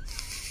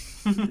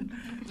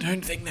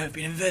 Don't think they've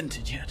been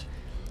invented yet.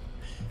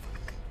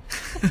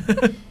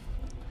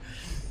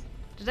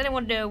 Does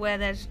anyone know where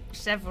there's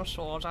several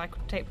saws I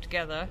could tape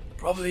together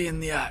Probably in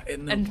the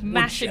and woodshed.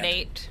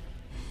 machinate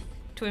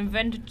to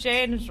invent a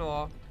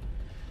chainsaw?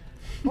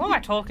 What am I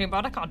talking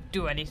about? I can't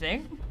do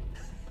anything.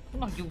 I'm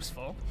not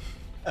useful.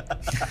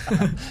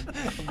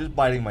 I'm just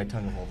biting my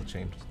tongue of all the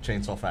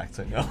chainsaw facts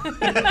I know.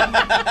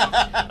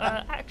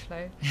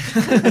 Actually.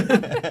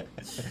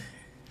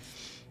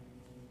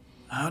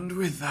 And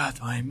with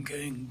that, I'm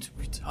going to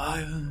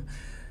retire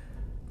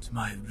to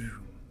my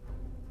room.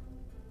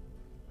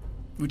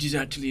 Which is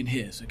actually in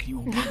here, so can you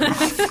all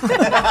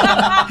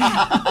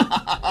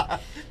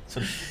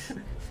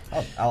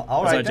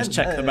all right, I just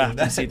check the map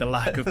and see the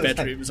lack of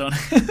bedrooms on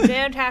it. You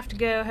don't have to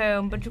go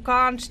home, but you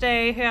can't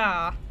stay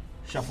here.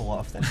 Shuffle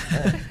off then.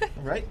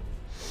 All right.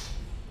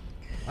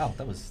 Wow,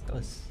 that was.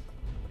 I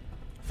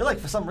feel like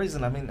for some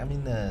reason, one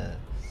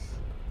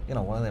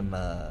of them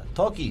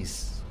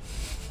talkies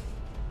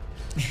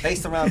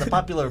based around the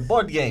popular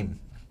board game.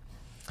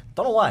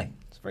 Don't know why.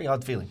 It's a very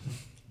odd feeling.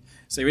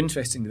 So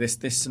interestingly,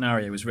 this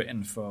scenario was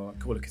written for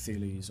Call of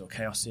Cthulhu's or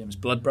Chaosium's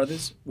Blood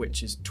Brothers,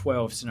 which is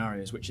 12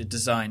 scenarios which are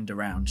designed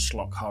around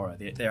schlock horror.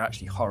 They're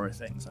actually horror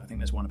things. I think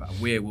there's one about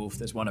a werewolf,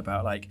 there's one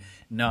about like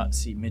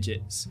Nazi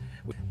midgets.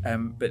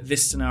 But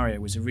this scenario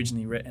was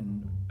originally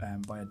written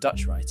by a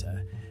Dutch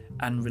writer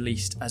and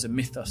released as a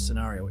mythos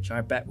scenario, which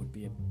I bet would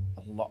be a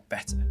lot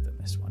better than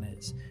this one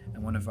is.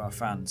 And one of our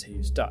fans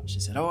who's Dutch,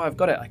 he said, "Oh, I've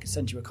got it, I can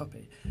send you a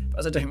copy." But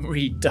as I don't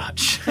read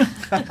Dutch...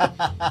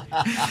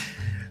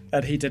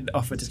 And he didn't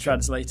offer to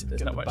translate it.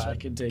 There's not much I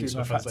can do. So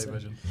I've had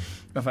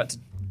to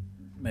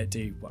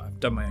do what I've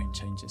done my own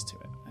changes to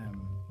it.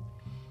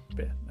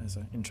 But yeah, there's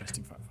an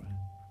interesting fact for it.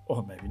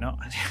 Or maybe not.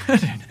 I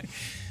don't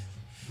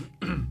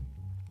know.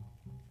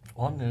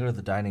 Well, I'm going to go to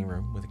the dining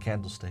room with a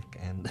candlestick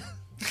and...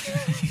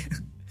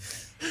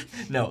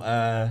 No,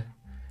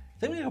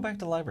 then we go back to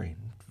the library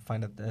and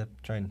find out,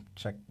 try and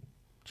check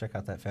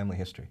out that family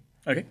history.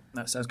 Okay,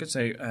 that sounds good.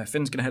 So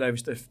Finn's going to head over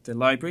to the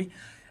library.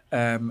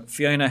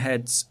 Fiona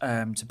heads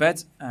to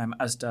bed,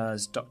 as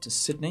does Dr.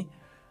 Sidney.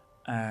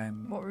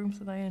 What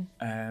rooms are they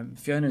in?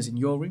 Fiona's in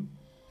your room.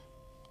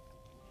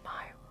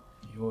 My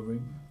Your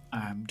room.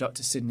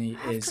 Dr. Sidney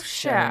is to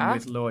sharing share.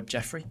 with Lord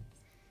Geoffrey.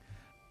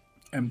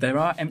 There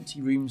are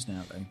empty rooms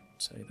now, though.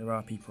 So there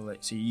are people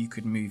so you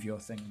could move your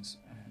things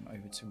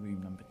over to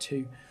room number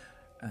 2.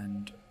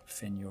 And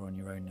Finn, you're on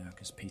your own now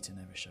because Peter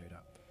never showed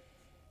up.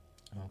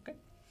 Okay.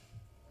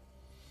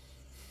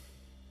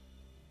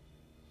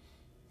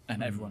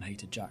 And everyone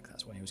hated Jack.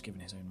 That's why he was given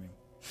his own room.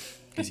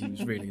 Because he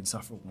was really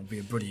insufferable and be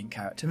a brilliant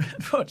character,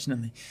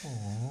 unfortunately.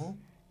 Aww.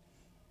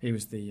 He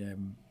was the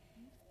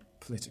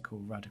political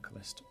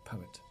radicalist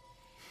poet.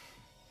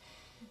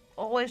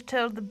 always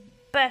told the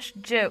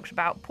best jokes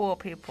about poor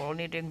people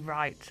needing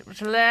rights. It was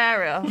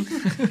hilarious.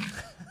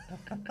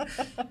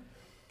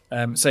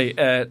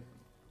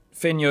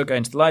 Finn, you're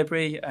going to the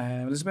library.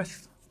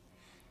 Elizabeth?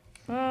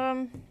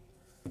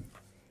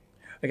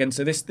 again,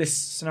 so this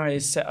scenario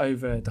is set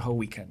over the whole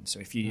weekend. So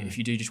if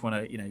you do just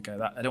want to go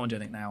that I don't want to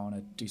do anything now, I want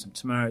to do something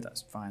tomorrow,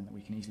 that's fine. That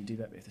we can easily do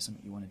that. But if there's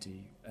something you want to do,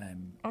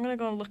 I'm gonna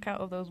go and look out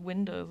of those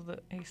windows that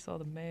he saw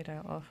them made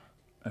out of.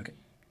 Okay.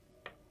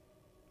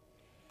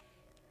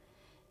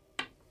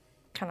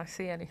 Can I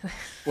see anything?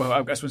 Well,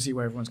 I just want to see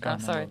where everyone's going.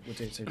 Sorry. We'll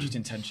do so. Just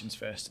intentions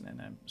first, and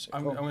then.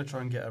 I'm going to try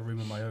and get a room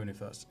of my own if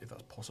that's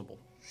possible.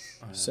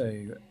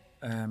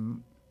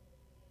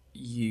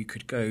 You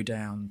could go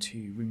down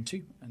to room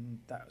 2, and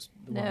that's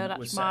the one No, that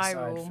was that's set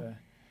my aside room. for.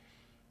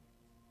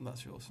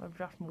 That's yours. I've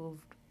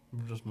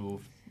Just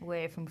move.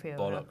 away from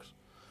Fiona.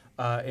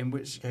 Bollocks. In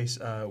which case,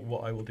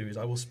 what I will do is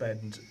I will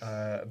spend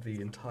the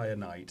entire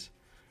night,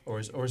 or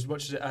as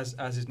much as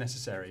is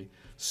necessary,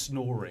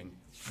 snoring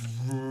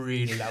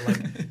really loud, like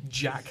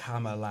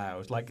jackhammer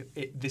loud. Like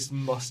this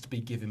must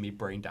be giving me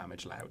brain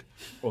damage loud.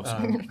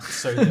 Awesome.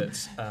 So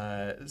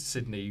that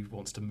Sydney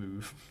wants to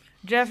move.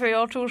 Jeffrey,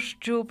 you're too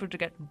stupid to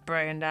get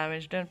brain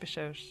damage. Don't be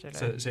so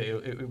silly.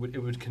 So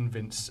it would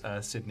convince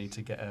Sydney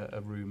to get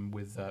a room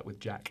with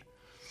Jack.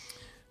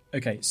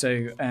 Okay,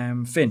 so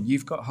Finn,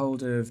 you've got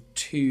hold of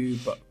 2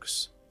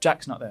 books.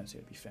 Jack's not there, so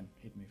it'd be Finn.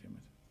 He'd move in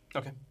with.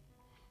 Okay.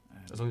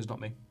 As long as it's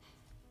not me.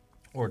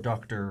 Or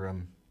Dr.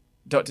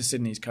 Dr.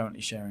 Sydney's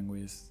currently sharing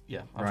with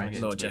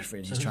Lord Jeffrey,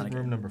 and So he's trying to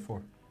room get number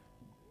 4.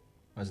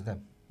 Or is it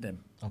them?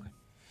 them. Okay.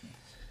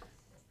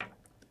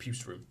 The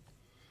Puce room.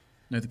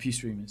 No, the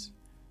Puce room is.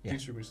 Yeah.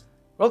 Puce room is.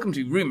 Welcome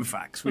to Room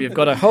Facts. We have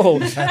got a whole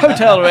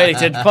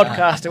hotel-related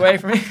podcast away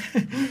from me.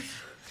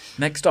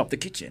 Next stop, the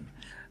kitchen.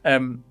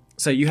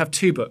 So you have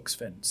 2 books,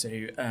 Finn.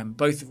 So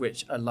both of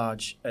which are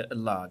large.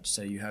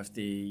 So you have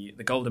the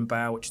Golden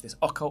Bough, which is this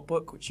occult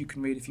book, which you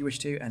can read if you wish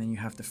to, and then you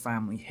have the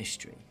family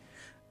history.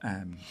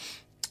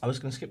 I was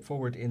going to skip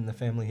forward in the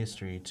family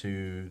history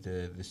to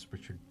this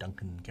Richard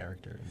Duncan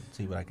character and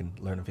see what I can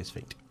learn of his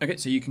fate. Okay,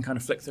 so you can kind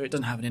of flick through. It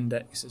doesn't have an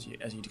index as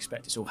you'd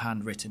expect. It's all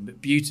handwritten,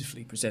 but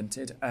beautifully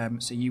presented.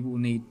 So you will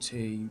need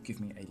to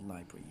give me a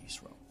library use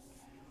roll.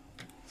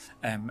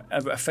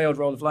 A failed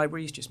roll of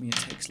libraries just means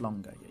it takes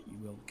longer, yet you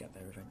will get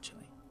there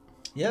eventually.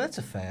 Yeah, that's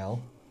a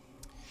fail.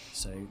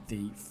 So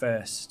the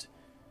first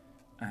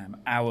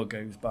hour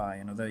goes by,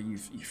 and although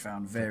you've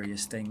found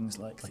various things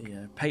like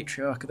the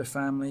patriarch of the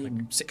family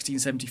in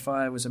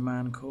 1675 was a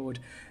man called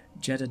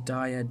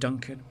Jedediah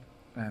Duncan,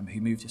 who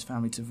moved his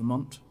family to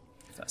Vermont,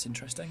 if that's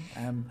interesting.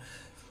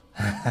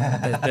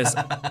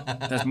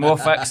 There's more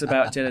facts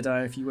about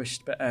Jedediah if you wish,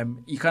 but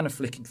you're kind of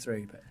flicking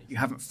through, but you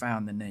haven't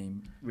found the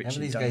name Richard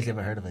Haven't these Duncan. guys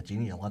ever heard of a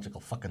genealogical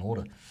fucking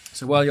order?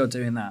 So while you're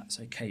doing that,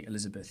 so Kate,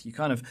 Elizabeth, you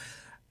kind of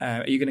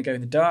are you going to go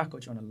in the dark, or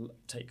do you want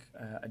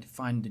to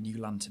find a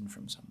new lantern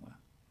from somewhere?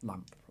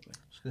 Lamp, probably. I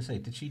was going to say,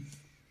 did she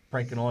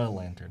break an oil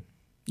lantern?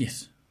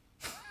 Yes.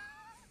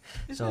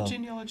 Isn't a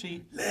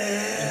genealogy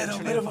Little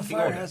bit of a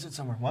fire hazard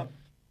somewhere. What?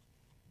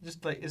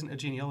 Just like, isn't a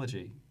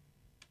genealogy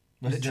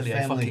This is literally a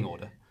family- fucking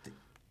order?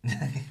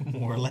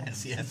 More or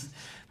less, yes.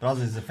 But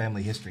also, it's a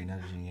family history, not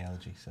a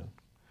genealogy, so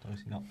it's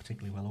obviously not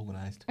particularly well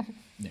organised.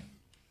 Yeah.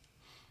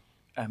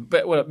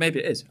 But well, maybe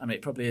it is. I mean,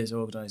 it probably is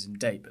organised in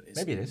date, but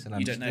Maybe it is, and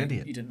I'm you just don't an know.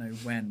 idiot. You don't know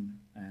when,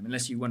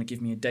 unless you want to give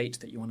me a date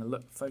that you want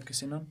to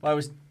focus in on. Well, I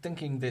was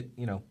thinking that,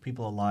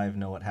 people alive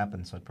know what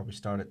happened, so I'd probably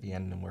start at the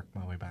end and work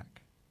my way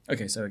back.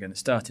 Okay, so again, it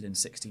started in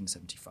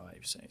 1675,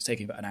 so it's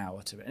taking about an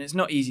hour to read, and it's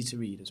not easy to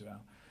read as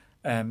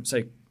well.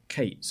 So,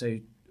 Kate,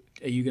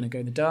 are you going to go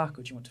in the dark,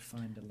 or do you want to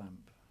find a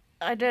lamp?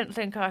 I don't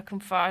think I can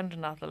find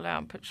another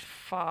lamp. It's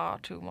far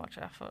too much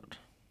effort.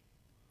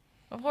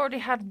 I've already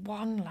had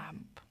one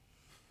lamp.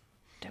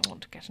 Don't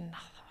want to get another.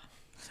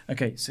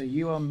 Okay, so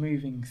you are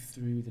moving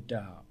through the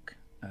dark,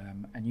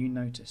 and you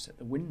notice that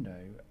the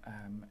window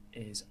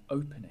is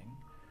opening,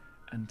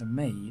 and the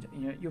maid.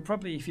 You're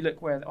probably, if you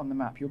look on the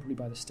map, you're probably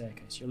by the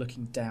staircase. You're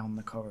looking down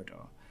the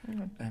corridor.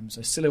 Mm-hmm.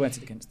 So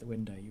silhouetted against the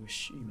window, you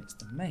assume it's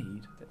the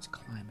maid that's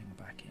climbing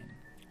back in.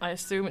 I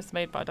assume it's the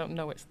maid, but I don't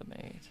know it's the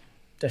maid.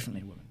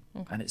 Definitely a woman,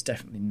 Okay. and it's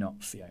definitely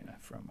not Fiona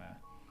from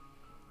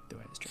the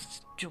way it's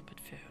dressed.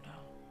 Stupid Fiona.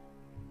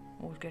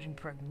 Always getting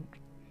pregnant.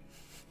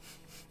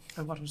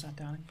 Oh, what was that,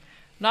 darling?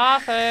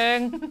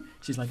 Nothing.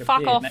 She's like a Fuck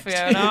beard off, next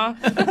Fiona.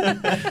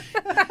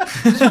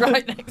 Just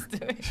right next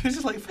to me. She's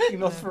just like fucking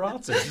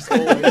Nosferatu. She's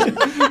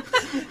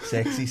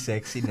always...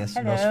 Sexy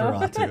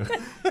Nosferatu.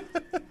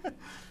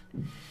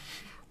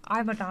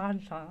 I'm a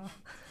dancer.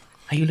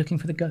 Are you looking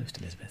for the ghost,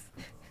 Elizabeth?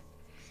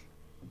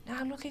 Now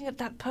I'm looking at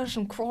that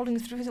person crawling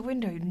through the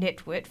window, you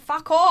nitwit.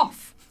 Fuck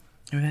off!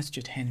 Oh, that's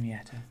just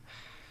Henrietta.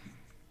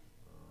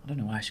 I don't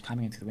know why she's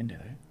climbing into the window,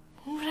 though.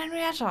 Who's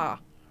Henrietta?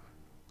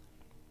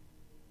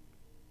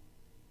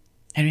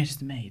 Henrietta's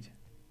the maid.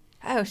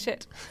 Oh,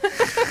 shit.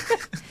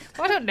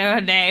 I don't know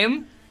her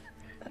name.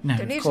 No,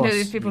 Don't of need to course know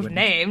these you people's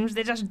wouldn't. names.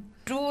 They just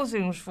do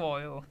things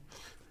for you.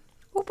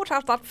 Who put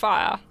out that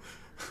fire?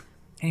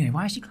 Anyway,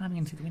 why is she climbing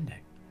in through the window?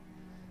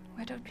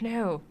 I don't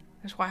know.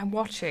 That's why I'm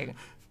watching.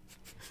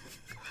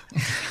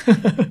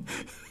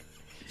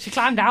 She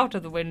climbed out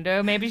of the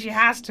window. Maybe she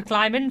has to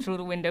climb in through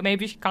the window.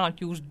 Maybe she can't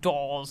use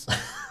doors.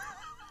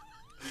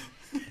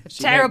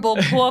 Terrible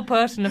poor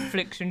person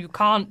affliction. You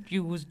can't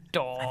use I think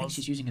doors.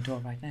 she's using a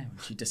door right now.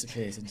 She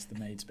disappears into the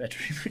maid's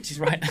bedroom, which is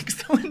right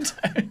next to the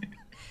window.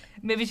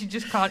 Maybe she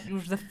just can't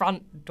use the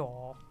front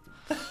door.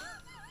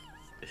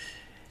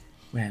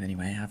 Well,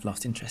 anyway, I've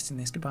lost interest in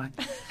this. Goodbye.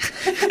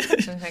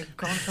 Thank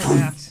God for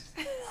that.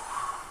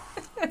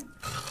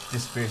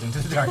 Disappears into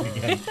the dark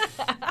again.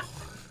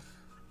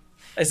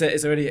 Is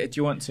there any? Do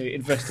you want to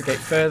investigate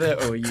further,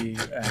 or are you?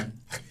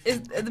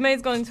 Is the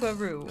maid's gone into her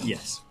room?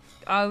 Yes.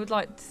 I would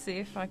like to see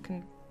if I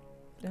can.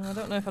 I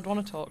don't know if I'd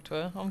want to talk to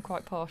her. I'm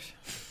quite posh.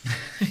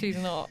 She's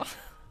not.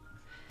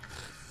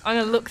 I'm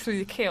going to look through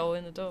the keyhole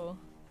in the door.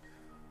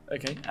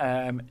 Okay.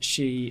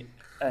 She.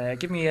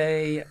 Give me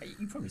a.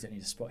 You probably don't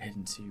need a spot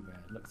hidden to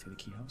look through the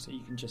keyhole, so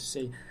you can just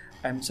see.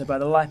 So by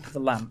the light of the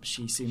lamp,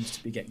 she seems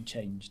to be getting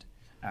changed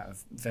out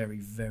of very,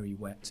 very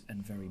wet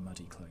and very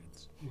muddy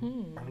clothes. It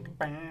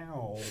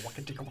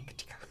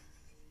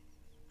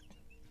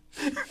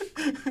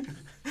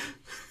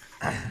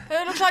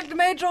looks like the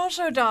maid's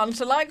also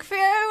dancer, like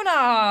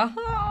Fiona.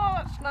 Oh,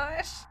 that's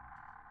nice.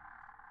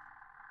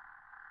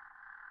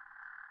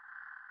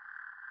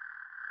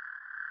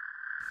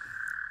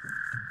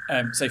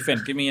 So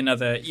Finn, give me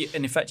another.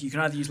 And in fact, you can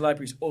either use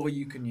libraries or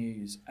you can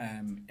use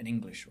an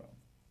English roll.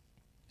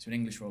 So an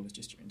English roll is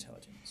just your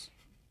intelligence.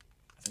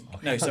 I think.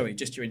 Okay. No, sorry,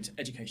 just your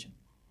education.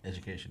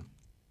 Education.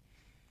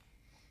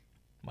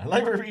 My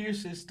library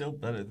use is still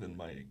better than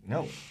my...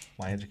 No,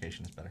 my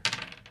education is better.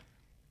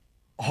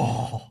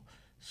 Oh,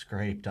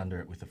 scraped under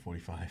it with a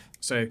 45.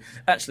 So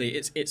actually,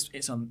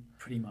 it's on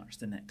pretty much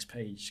the next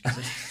page.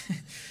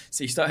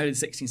 So you start out in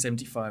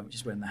 1675, which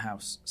is when the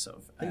house sort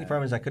of. I think the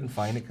problem is I couldn't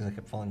find it because I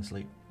kept falling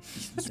asleep.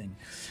 Thing.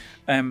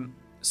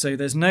 So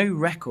there's no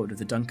record of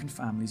the Duncan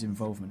family's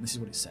involvement. This is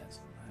what it says.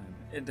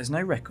 There's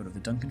no record of the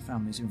Duncan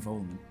family's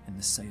involvement in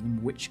the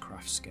Salem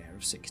witchcraft scare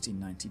of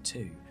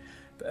 1692,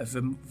 but a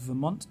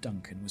Vermont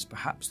Duncan was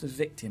perhaps the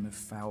victim of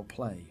foul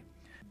play.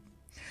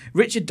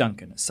 Richard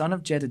Duncan, son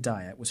of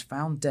Jedediah, was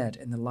found dead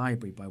in the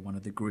library by one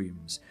of the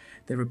grooms.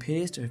 There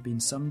appears to have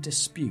been some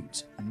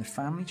dispute, and the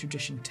family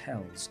tradition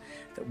tells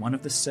that one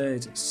of the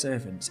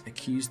servants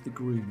accused the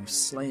groom of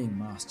slaying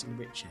Master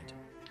Richard.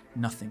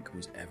 Nothing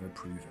was ever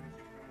proven.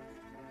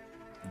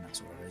 And that's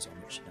all there is on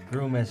Richard Duncan.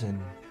 Groom as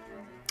in...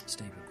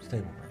 Stable.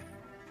 Stable.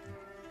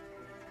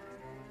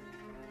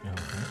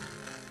 Okay.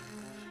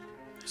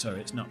 So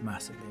it's not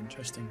massively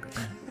interesting, but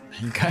there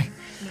you go.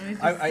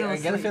 I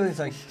get a feeling it's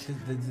like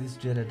this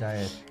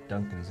Jedediah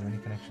Duncan. Is there any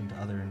connection to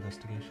other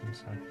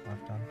investigations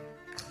I've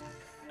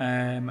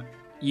done?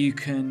 You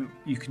can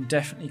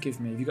definitely give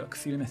me. Have you got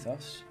Cthulhu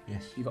Mythos?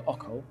 Yes. You got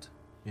Occult?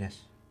 Yes.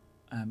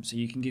 So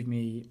you can give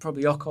me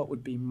probably Occult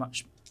would be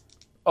much.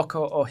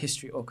 Occult or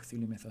History or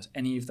Cthulhu Mythos.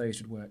 Any of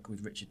those would work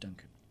with Richard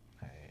Duncan.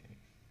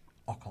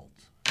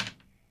 Occult.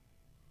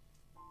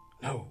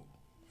 No.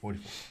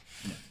 44.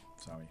 No,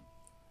 sorry.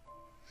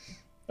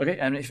 Okay,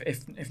 and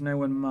if no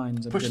one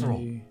minds, I'm push the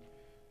roll.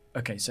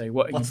 Okay, so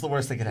what's the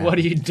worst that could happen? What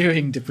are you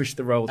doing to push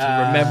the roll to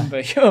remember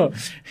your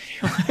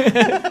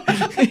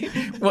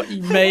what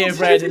you may have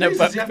read in a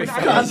book before?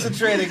 I'm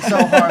concentrating so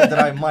hard that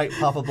I might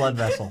pop a blood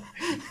vessel.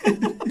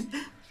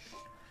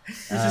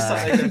 Just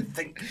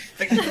think.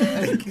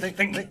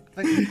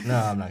 No,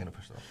 I'm not going to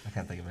push the roll. I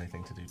can't think of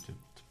anything to do to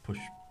push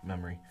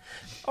memory.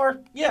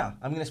 Or, yeah,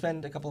 I'm going to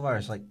spend a couple of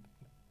hours,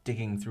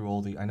 digging through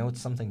all the... I know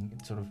it's something,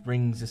 it sort of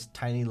rings this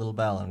tiny little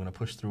bell. I'm going to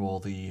push through all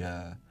the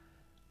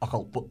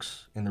occult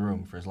books in the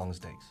room for as long as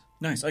it takes.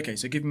 Nice, okay,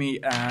 so give me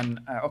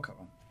an occult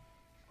one.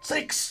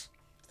 6!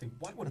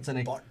 What would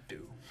a bot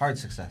do? Hard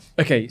success.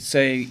 Okay,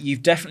 so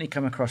you've definitely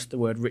come across the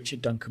word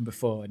Richard Duncan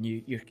before, and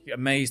you're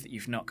amazed that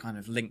you've not kind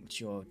of linked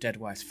your dead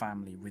wife's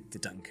family with the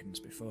Duncans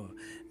before.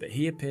 But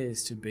he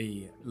appears to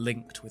be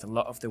linked with a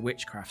lot of the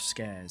witchcraft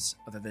scares,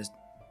 although there's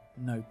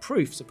no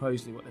proof,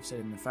 supposedly, what they've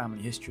said in the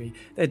family history.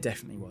 There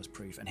definitely was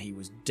proof, and he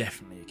was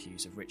definitely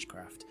accused of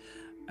witchcraft.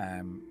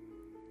 And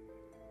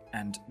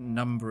a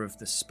number of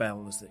the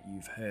spells that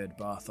you've heard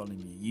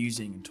Bartholomew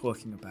using and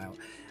talking about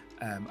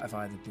have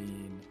either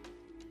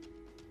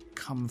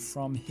come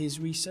from his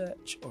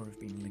research or have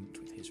been linked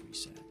with his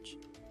research.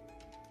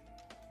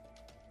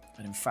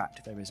 And in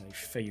fact, there is a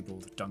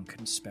fabled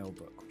Duncan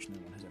spellbook which no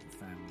one has ever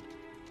found.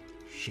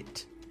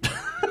 Shit.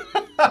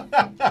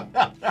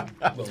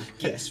 Well,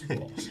 guess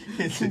what?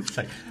 It's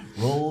like,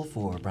 roll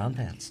for brown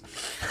pants.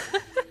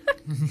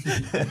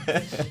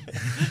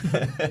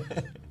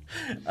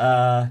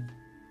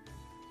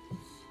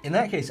 In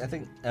that case, I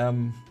think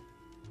I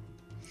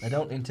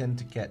don't intend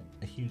to get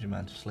a huge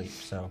amount of sleep,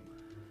 so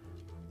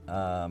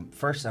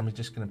first I'm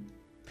just going to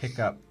pick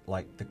up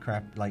the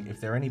crap, if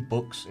there are any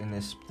books in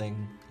this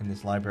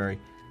library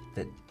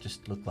that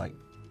just look like,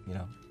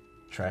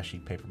 trashy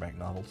paperback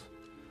novels.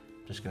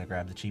 Just going to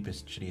grab the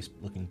cheapest, shittiest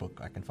looking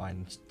book I can find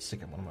and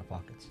stick it in one of my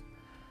pockets.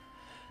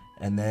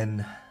 And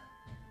then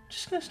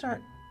just going to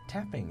start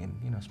tapping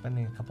and,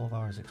 spending a couple of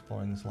hours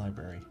exploring this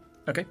library.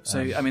 Okay,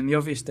 so, the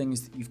obvious thing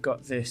is that you've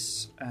got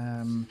this,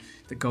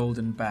 the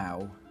Golden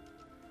Bough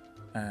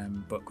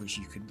book, which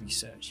you could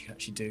research. You could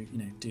actually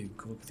do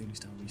Call of Cthulhu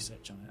style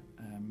research on it.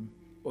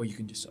 or you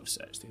can just sort of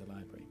search through the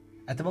library.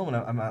 At the moment,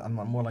 I'm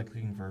more like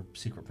looking for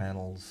secret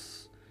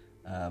panels,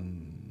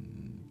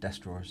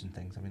 desk drawers and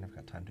things. I mean, I've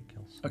got time to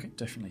kill. So. Okay,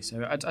 definitely.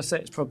 So I'd say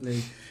it's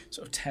probably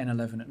sort of 10,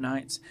 11 at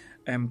night.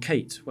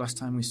 Kate, last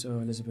time we saw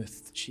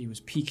Elizabeth, she was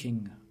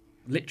peeking,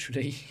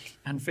 literally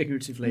and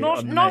figuratively,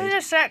 on the not maid. in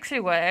a sexy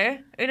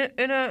way, in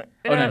a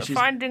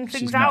finding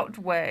things out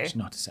way. She's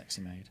not a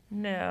sexy maid.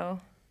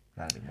 No.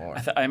 Not anymore.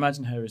 I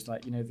imagine her as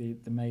like, the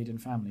maid in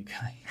Family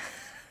Guy.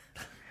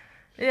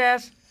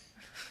 Yes.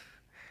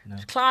 No.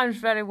 She climbs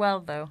very well,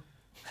 though,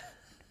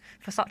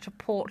 for such a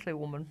portly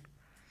woman.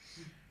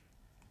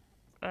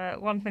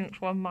 One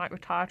thinks one might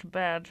retire to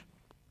bed.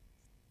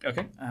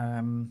 Okay.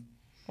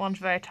 One's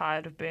very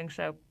tired of being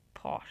so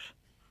posh.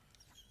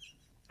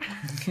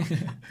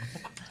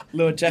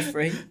 Lord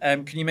Geoffrey,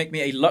 can you make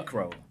me a luck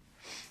roll?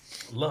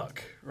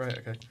 Luck. Right,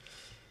 okay.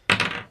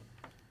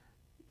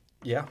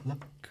 Yeah.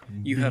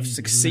 You have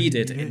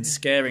succeeded in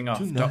scaring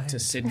off Dr.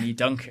 Sidney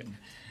Duncan.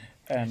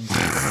 And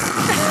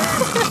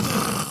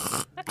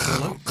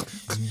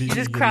You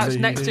just crouch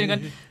next to him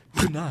and go,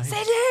 Tonight.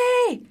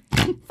 Sidney!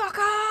 Fuck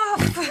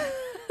off!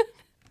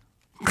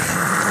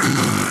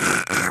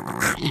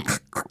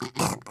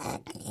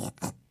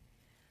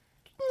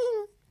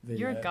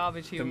 You're a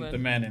garbage human. The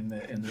men in the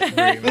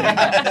room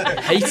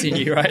are hating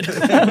you right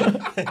now.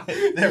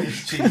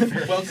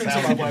 Welcome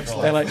to my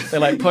website. They're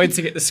like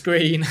pointing at the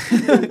screen,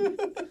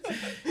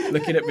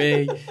 looking at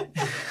me.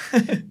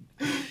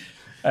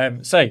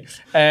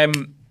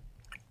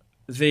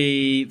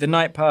 The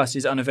night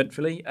passes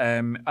uneventfully.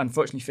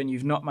 Unfortunately, Finn,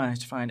 you've not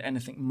managed to find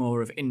anything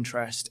more of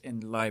interest in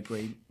the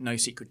library. No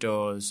secret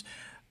doors.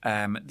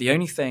 The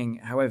only thing,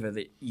 however,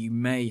 that you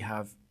may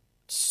have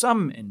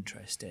some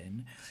interest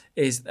in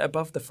is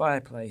above the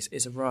fireplace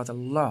is a rather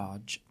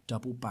large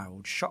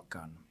double-barreled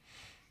shotgun.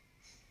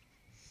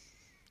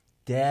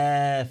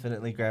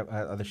 Definitely grab.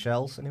 Are there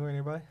shells anywhere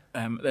nearby?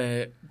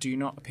 There do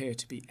not appear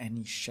to be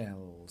any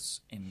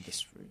shells in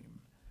this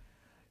room.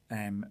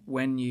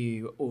 When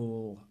you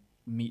all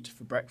meet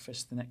for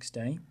breakfast the next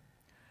day,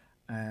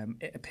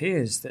 it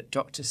appears that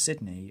Dr.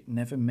 Sidney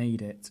never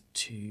made it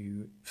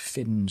to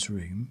Finn's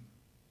room,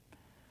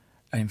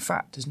 and in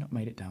fact has not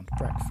made it down for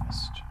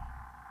breakfast.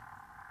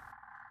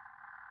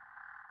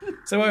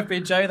 So I've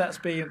been Joe, that's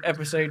been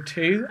episode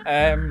 2.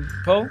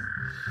 Paul?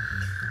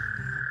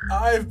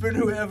 I've been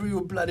whoever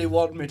you bloody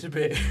want me to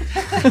be.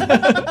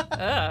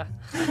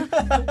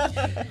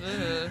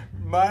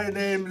 My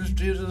name is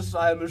Jesus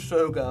Simon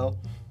Shogal.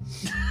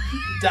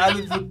 Down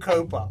in the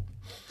Copa.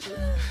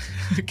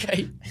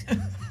 Okay.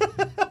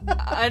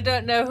 I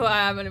don't know who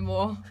I am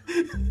anymore.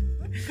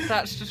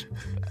 That's just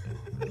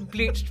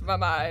bleached my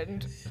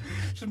mind.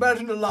 Just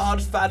imagine a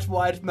large, fat,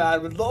 white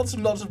man with lots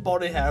and lots of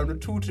body hair and a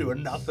tutu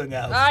and nothing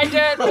else. I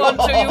don't want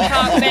to, you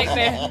can't make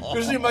me.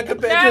 You seem like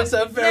compatriots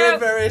have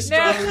very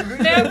strong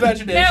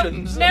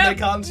imaginations and they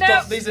can't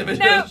stop these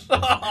images.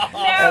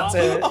 That's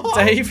it.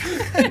 Dave?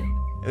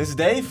 This is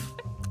Dave,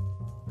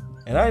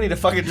 and I need a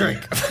fucking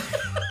drink.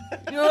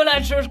 You'll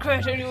let yours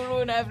quit and you'll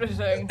ruin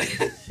everything.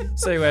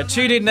 So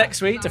tune in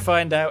next week to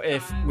find out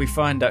if we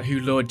find out who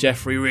Lord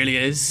Geoffrey really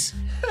is.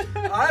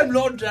 I'm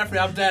Lord Geoffrey,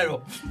 I'm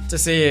Daryl. To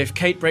see if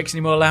Kate breaks any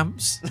more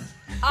lamps.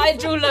 I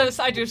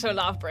do so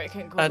love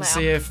breaking good And lamp.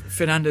 see if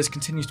Fernandez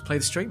continues to play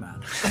the street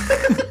man.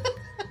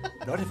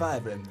 Not if I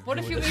bring. What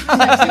if you meet a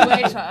sexy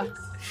waiter?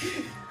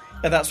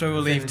 And that's where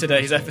we'll leave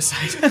today's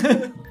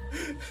episode.